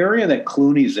this area that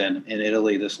Clooney's in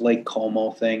Italy, this Lake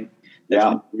Como thing.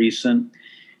 That's recent.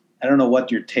 I don't know what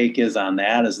your take is on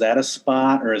that. Is that a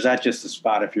spot, or is that just a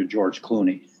spot if you're George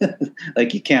Clooney?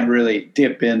 Like you can't really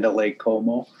dip into Lake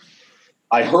Como.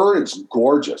 I heard it's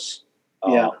gorgeous.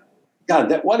 Yeah.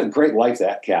 God, what a great life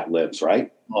that cat lives,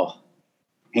 right? Oh,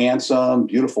 handsome,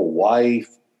 beautiful wife.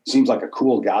 Seems like a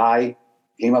cool guy.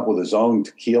 Came up with his own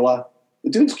tequila. The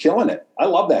dude's killing it. I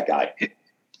love that guy.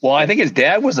 Well, I think his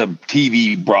dad was a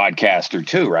TV broadcaster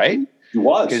too, right? He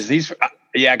was.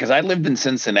 Because I lived in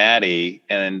Cincinnati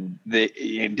and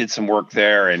he did some work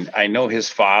there, and I know his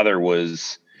father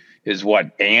was his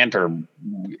aunt or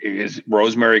his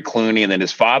Rosemary Clooney, and then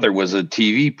his father was a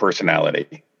TV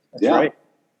personality. That's right.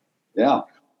 Yeah.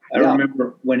 I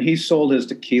remember when he sold his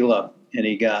tequila and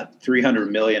he got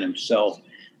 $300 million himself.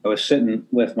 I was sitting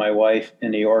with my wife in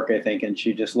New York, I think, and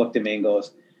she just looked at me and goes,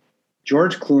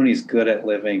 "George Clooney's good at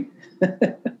living."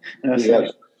 And I was like,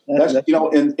 that's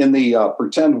in the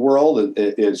pretend world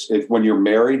is if when you're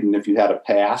married and if you had a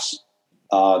pass,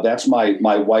 that's my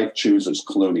wife chooses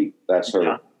Clooney. That's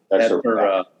her. That's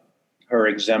her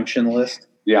exemption list.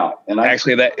 Yeah, and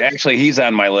actually he's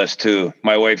on my list too.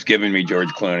 My wife's giving me George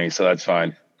Clooney, so that's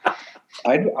fine.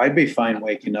 I'd be fine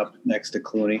waking up next to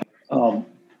Clooney.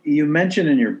 You mentioned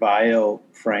in your bio,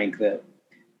 Frank, that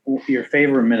your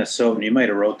favorite Minnesotan, you might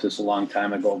have wrote this a long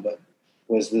time ago, but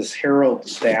was this Harold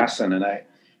Stassen, and I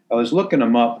was looking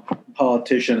him up,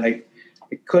 politician. I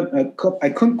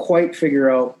couldn't quite figure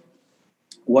out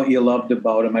what you loved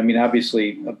about him. I mean,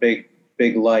 obviously a big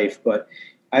life, but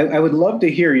I would love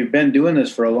to hear, you've been doing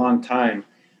this for a long time.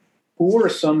 Who are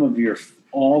some of your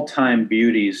all-time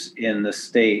beauties in the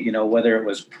state? You know, whether it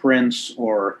was Prince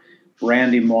or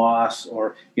Randy Moss,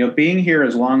 or, you know, being here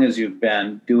as long as you've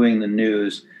been doing the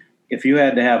news, if you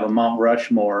had to have a Mount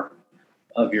Rushmore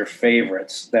of your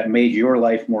favorites that made your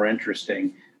life more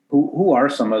interesting, who are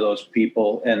some of those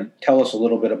people? And tell us a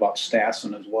little bit about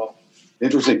Stassen as well.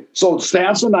 Interesting. So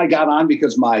Stassen, I got on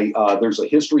because there's a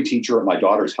history teacher at my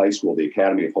daughter's high school, the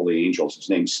Academy of Holy Angels. His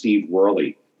name's Steve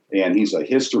Worley, and he's a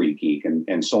history geek,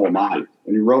 and so am I.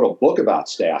 And he wrote a book about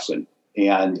Stassen.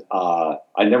 And I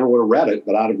never would have read it,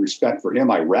 but out of respect for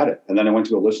him, I read it. And then I went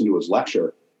to go listen to his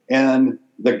lecture. And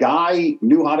the guy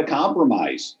knew how to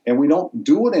compromise, and we don't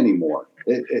do it anymore.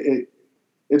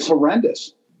 It's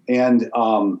horrendous. And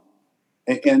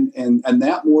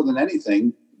that more than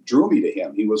anything drew me to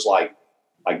him. He was like,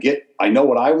 I know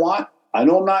what I want. I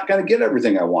know I'm not going to get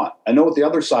everything I want. I know what the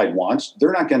other side wants.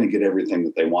 They're not going to get everything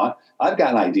that they want. I've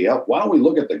got an idea. Why don't we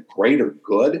look at the greater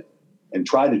good and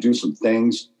try to do some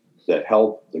things that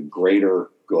help the greater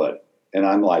good? And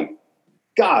I'm like,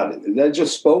 God, that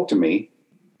just spoke to me.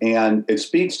 And it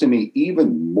speaks to me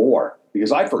even more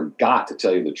because I forgot, to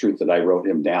tell you the truth, that I wrote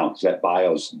him down, because that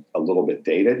bio's a little bit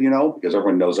dated, you know, because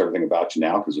everyone knows everything about you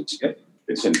now because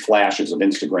it's in flashes of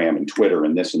Instagram and Twitter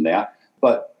and this and that.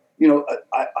 But, you know,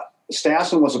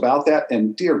 Stassen was about that.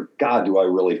 And dear God, do I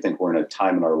really think we're in a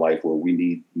time in our life where we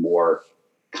need more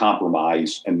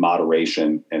compromise and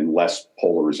moderation and less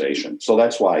polarization. So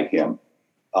that's why him.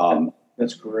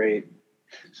 That's great.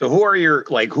 So who are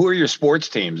your sports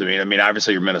teams? I mean,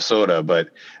 obviously you're Minnesota, but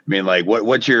I mean, like,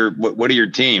 what are your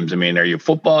teams? I mean, are you a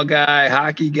football guy,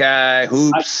 hockey guy,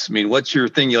 hoops? I mean, what's your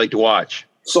thing you like to watch?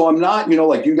 So I'm not, you know,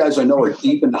 like you guys I know are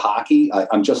deep into hockey.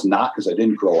 I'm just not, because I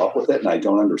didn't grow up with it and I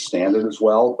don't understand it as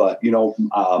well. But, you know,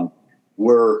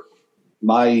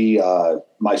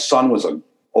 my son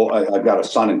I've got a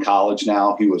son in college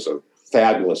now. He was a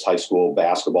fabulous high school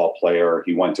basketball player.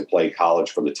 He went to play college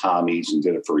for the Tommies and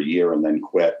did it for a year and then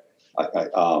quit.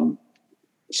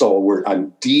 So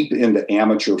I'm deep into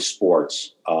amateur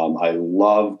sports. I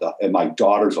love and my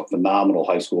daughter's a phenomenal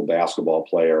high school basketball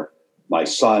player. My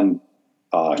son,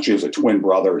 she has a twin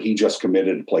brother. He just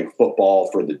committed to play football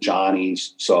for the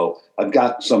Johnnies. So I've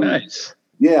got some, nice.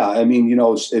 Yeah, I mean, you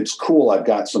know, it's cool. I've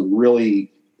got some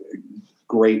really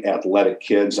great athletic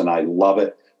kids and I love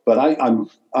it. But I'm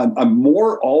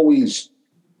more always,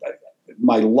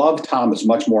 my love, Tom, is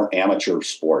much more amateur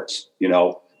sports. You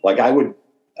know, like I would,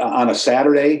 on a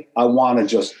Saturday, I want to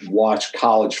just watch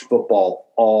college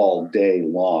football all day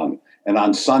long. And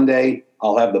on Sunday,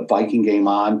 I'll have the Viking game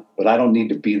on, but I don't need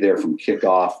to be there from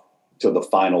kickoff to the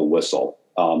final whistle.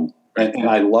 And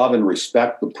I love and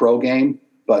respect the pro game,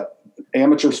 but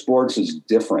amateur sports is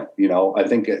different. You know, I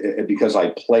think because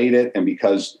I played it and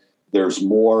because there's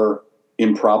more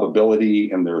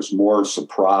improbability and there's more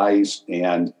surprise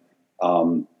and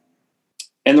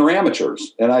they're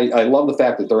amateurs. And I love the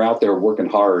fact that they're out there working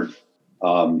hard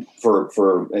and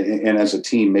as a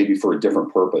team, maybe for a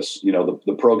different purpose. You know,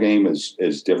 the pro game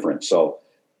is different. So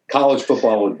college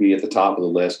football would be at the top of the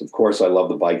list. Of course, I love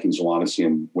the Vikings. I want to see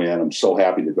them win. I'm so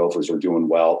happy the Gophers are doing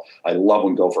well. I love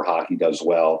when Gopher hockey does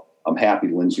well. I'm happy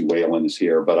Lindsay Whalen is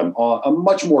here, but I'm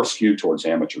much more skewed towards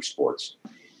amateur sports.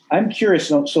 I'm curious.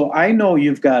 So I know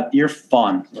you're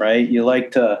fun, right? You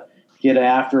like to get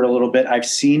after a little bit. I've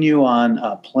seen you on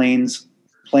plane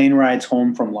rides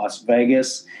home from Las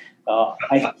Vegas.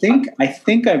 I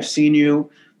think I've seen you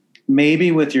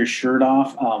maybe with your shirt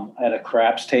off at a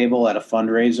craps table at a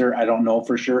fundraiser. I don't know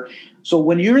for sure. So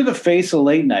when you're the face of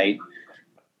late night,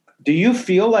 do you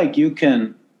feel like you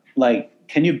can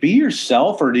you be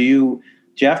yourself, or do you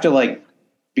have to like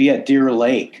be at Deer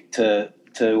Lake to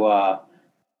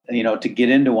get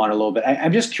into one a little bit?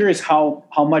 I'm just curious how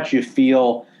much you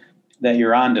feel that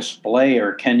you're on display,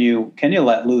 or can you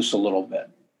let loose a little bit?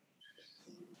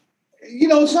 You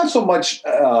know, it's not so much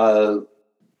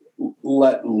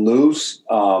let loose,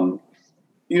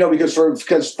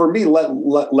 because for me, let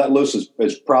loose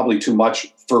is probably too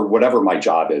much for whatever my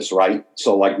job is, right?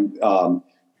 So like,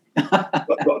 but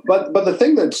the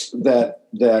thing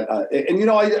and you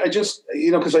know, I just,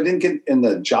 you know, because I didn't get in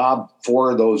the job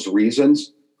for those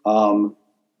reasons.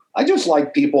 I just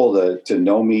like people to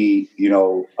know me, you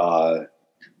know,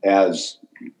 as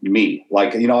me.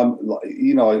 Like,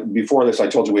 before this, I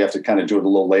told you we have to kind of do it a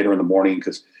little later in the morning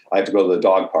because I have to go to the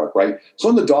dog park, right? So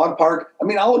in the dog park, I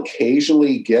mean, I'll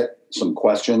occasionally get some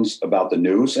questions about the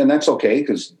news, and that's okay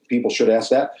because people should ask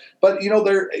that. But, you know,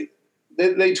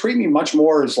 they treat me much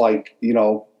more as like, you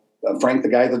know, Frank, the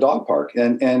guy at the dog park.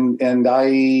 And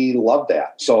I love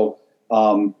that. So,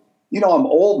 I'm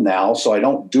old now, so I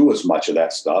don't do as much of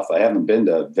that stuff. I haven't been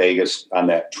to Vegas on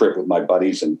that trip with my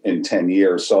buddies in 10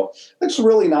 years. So it's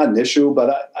really not an issue,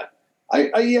 but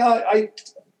I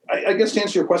guess to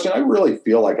answer your question, I really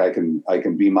feel like I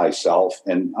can be myself,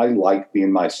 and I like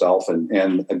being myself.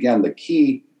 And again, the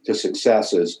key to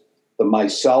success is the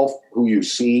myself who you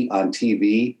see on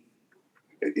TV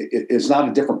is not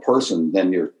a different person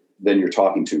than you're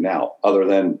talking to now, other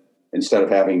than instead of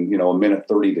having, a minute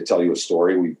 30 to tell you a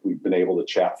story, we've been able to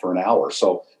chat for an hour.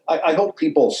 So I hope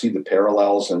people see the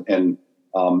parallels, and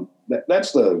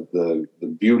that's the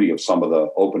beauty of some of the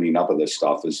opening up of this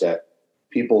stuff, is that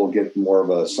people get more of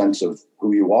a sense of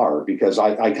who you are, because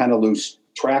I kind of lose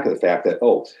track of the fact that,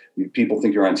 people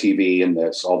think you're on TV and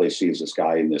that's all they see is this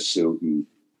guy in this suit.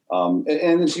 And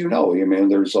as you know,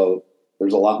 there's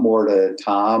a lot more to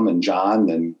Tom and John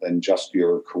than just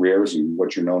your careers and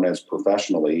what you're known as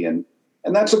professionally. And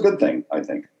that's a good thing, I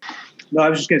think. No, I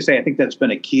was just going to say, I think that's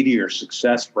been a key to your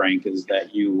success, Frank, is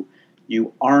that you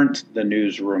aren't the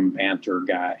newsroom banter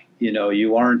guy.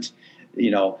 You aren't,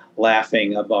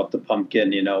 laughing about the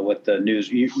pumpkin, with the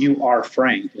news. You are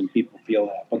Frank, and people feel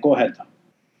that. But go ahead, Tom.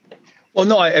 Well,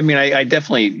 no, I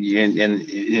definitely, in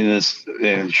this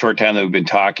short time that we've been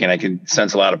talking, I can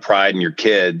sense a lot of pride in your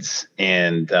kids,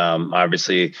 and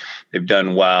obviously they've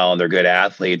done well and they're good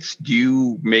athletes. Do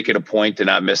you make it a point to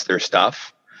not miss their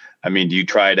stuff? Do you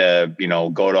try to,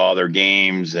 go to all their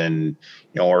games, and,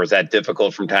 or is that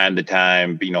difficult from time to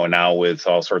time? Now with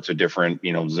all sorts of different,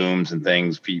 Zooms and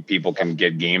things, people can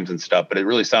get games and stuff, but it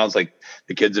really sounds like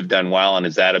the kids have done well. And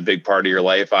is that a big part of your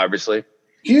life, obviously?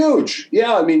 Huge.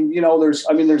 Yeah.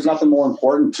 There's nothing more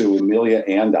important to Amelia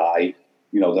and I,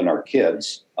 than our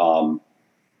kids. And,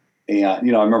 I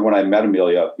remember when I met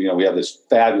Amelia, we had this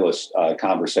fabulous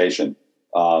conversation,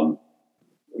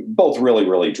 both really,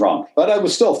 really drunk, but it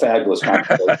was still a fabulous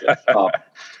conversation.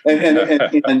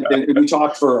 And we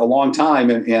talked for a long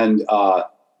time, and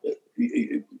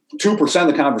 2% of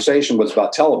the conversation was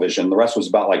about television. The rest was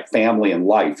about like family and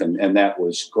life. And that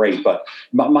was great. But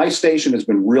my station has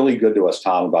been really good to us,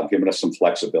 Tom, about giving us some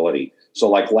flexibility. So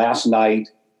like last night,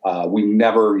 we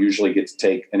never usually get to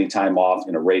take any time off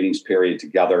in a ratings period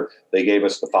together. They gave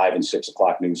us the 5 and 6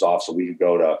 o'clock news off so we could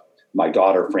go to my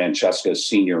daughter Francesca's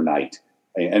senior night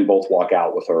and both walk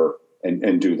out with her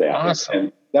and do that. Awesome.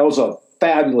 And that was a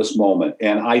fabulous moment.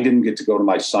 And I didn't get to go to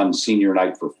my son's senior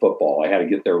night for football. I had to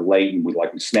get there late, and we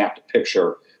snapped a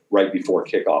picture right before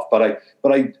kickoff. But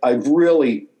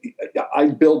I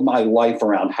build my life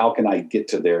around how can I get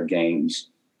to their games?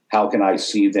 How can I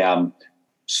see them?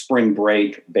 Spring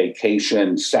break,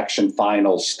 vacation, section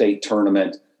finals, state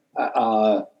tournament.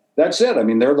 That's it.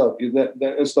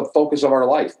 It's the focus of our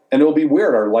life. And it'll be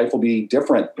weird. Our life will be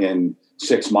different in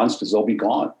 6 months because they'll be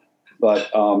gone.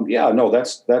 But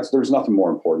there's nothing more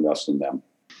important to us than them.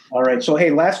 All right. So,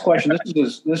 hey, last question.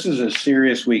 This is as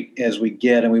serious as we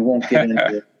get, and we won't get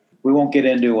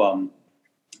into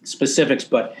specifics.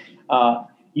 But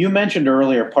you mentioned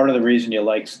earlier part of the reason you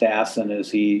like Stassen is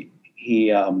he's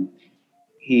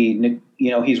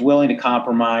willing to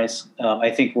compromise.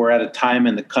 I think we're at a time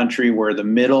in the country where the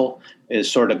middle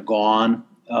is sort of gone.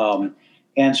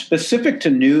 And specific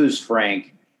to news,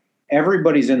 Frank,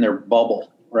 everybody's in their bubble.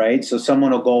 Right. So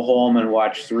someone will go home and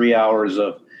watch 3 hours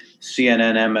of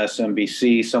CNN,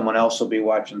 MSNBC. Someone else will be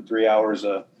watching 3 hours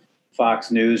of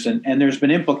Fox News. And there's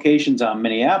been implications on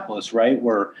Minneapolis, right,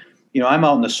 where, I'm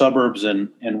out in the suburbs in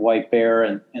White Bear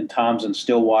and Tom's in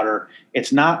Stillwater.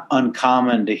 It's not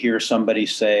uncommon to hear somebody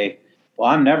say, well,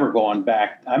 I'm never going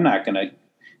back.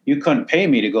 You couldn't pay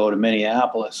me to go to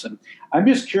Minneapolis. And I'm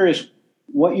just curious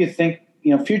what you think,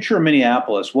 future of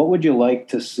Minneapolis, what would you like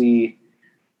to see?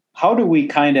 How do we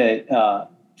kind of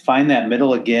find that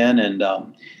middle again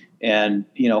and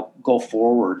go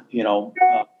forward?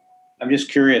 I'm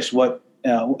just curious what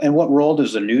role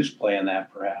does the news play in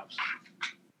that, perhaps?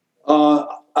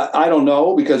 I don't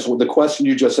know, because with the question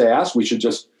you just asked, we should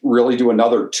just really do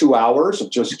another 2 hours of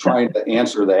just trying to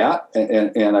answer that,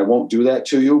 and I won't do that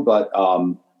to you. But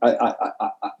I'm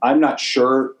not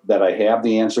sure that I have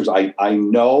the answers. I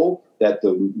know that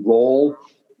the role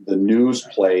the news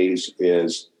plays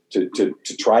is to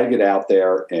try to get out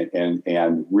there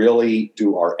and really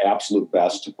do our absolute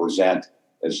best to present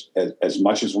as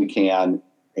much as we can.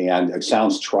 And it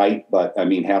sounds trite, but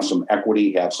have some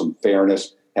equity, have some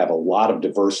fairness, have a lot of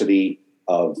diversity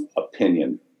of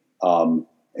opinion, and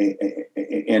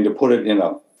to put it in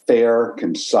a fair,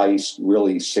 concise,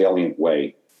 really salient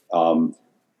way.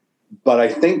 But I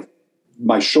think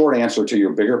my short answer to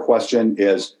your bigger question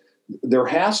is there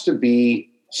has to be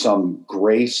some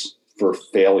grace for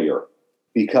failure,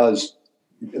 because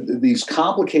these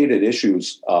complicated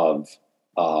issues of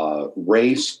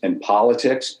race and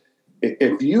politics,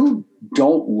 if you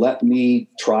don't let me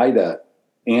try to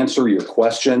answer your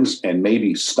questions and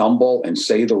maybe stumble and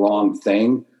say the wrong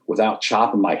thing without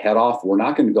chopping my head off, we're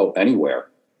not going to go anywhere.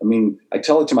 I mean, I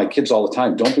tell it to my kids all the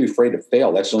time, don't be afraid to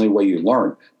fail. That's the only way you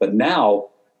learn. But now,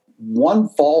 one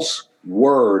false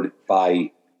word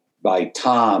by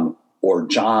Tom or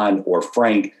John or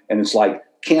Frank, and it's like,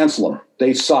 cancel them.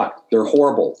 They suck. They're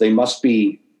horrible. They must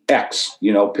be X,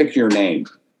 pick your name,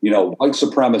 white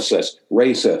supremacist,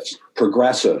 racist,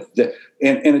 progressive.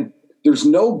 And there's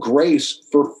no grace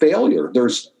for failure.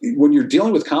 When you're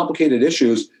dealing with complicated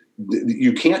issues,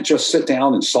 you can't just sit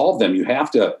down and solve them. You have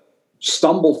to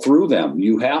stumble through them.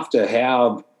 You have to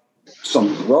have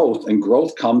some growth, and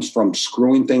growth comes from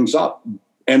screwing things up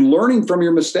and learning from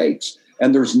your mistakes.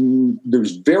 And there's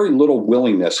very little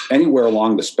willingness anywhere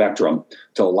along the spectrum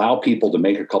to allow people to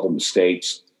make a couple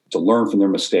mistakes, to learn from their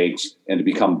mistakes, and to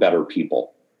become better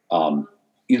people,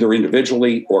 either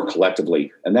individually or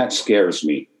collectively. And that scares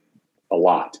me a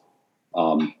lot.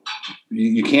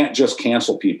 You can't just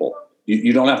cancel people.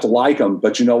 You don't have to like them,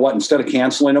 but you know what? Instead of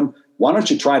canceling them, why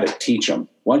don't you try to teach them?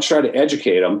 Why don't you try to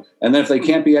educate them? And then if they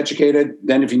can't be educated,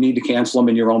 then if you need to cancel them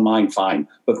in your own mind, fine.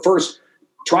 But first,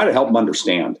 try to help them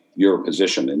understand your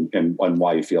position and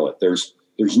why you feel it. There's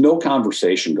no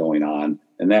conversation going on,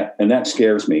 and that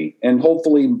scares me. And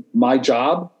hopefully my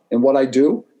job and what I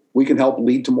do, we can help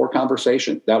lead to more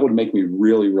conversation. That would make me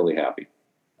really, really happy.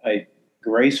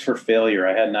 Grace for failure.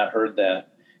 I had not heard that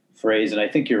phrase, and I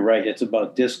think you're right. It's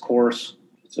about discourse.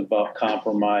 It's about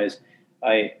compromise.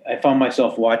 I found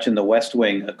myself watching The West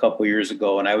Wing a couple years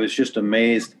ago, and I was just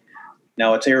amazed.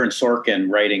 Now, it's Aaron Sorkin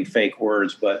writing fake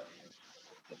words, but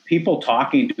people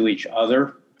talking to each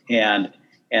other, and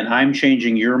I'm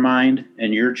changing your mind,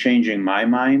 and you're changing my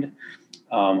mind.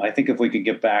 I think if we could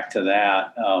get back to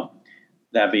that,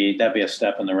 that'd be a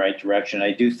step in the right direction.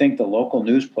 I do think the local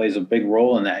news plays a big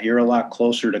role in that. You're a lot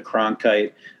closer to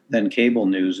Cronkite than cable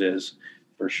news is,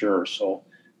 for sure. So,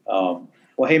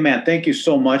 well, hey, man, thank you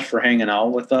so much for hanging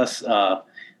out with us.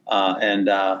 And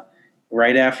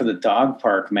right after the dog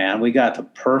park, man, we got the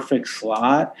perfect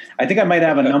slot. I think I might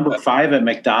have a number 5 at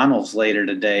McDonald's later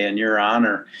today in your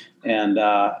honor. And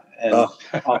I'll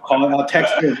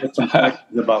text you with some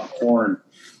questions about corn.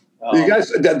 You guys,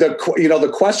 the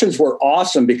questions were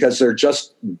awesome because they're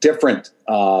just different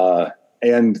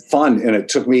and fun. And it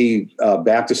took me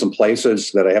back to some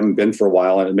places that I haven't been for a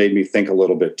while, and it made me think a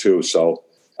little bit too. So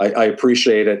I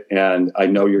appreciate it. And I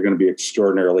know you're going to be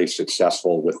extraordinarily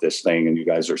successful with this thing, and you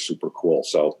guys are super cool.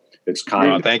 So it's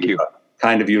kind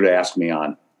of you to ask me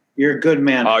on. You're a good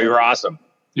man. Oh, you're awesome.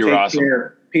 You're awesome. Take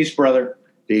care. Peace, brother.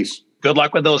 Peace. Good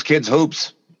luck with those kids'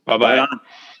 hoops. Bye-bye.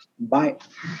 Bye.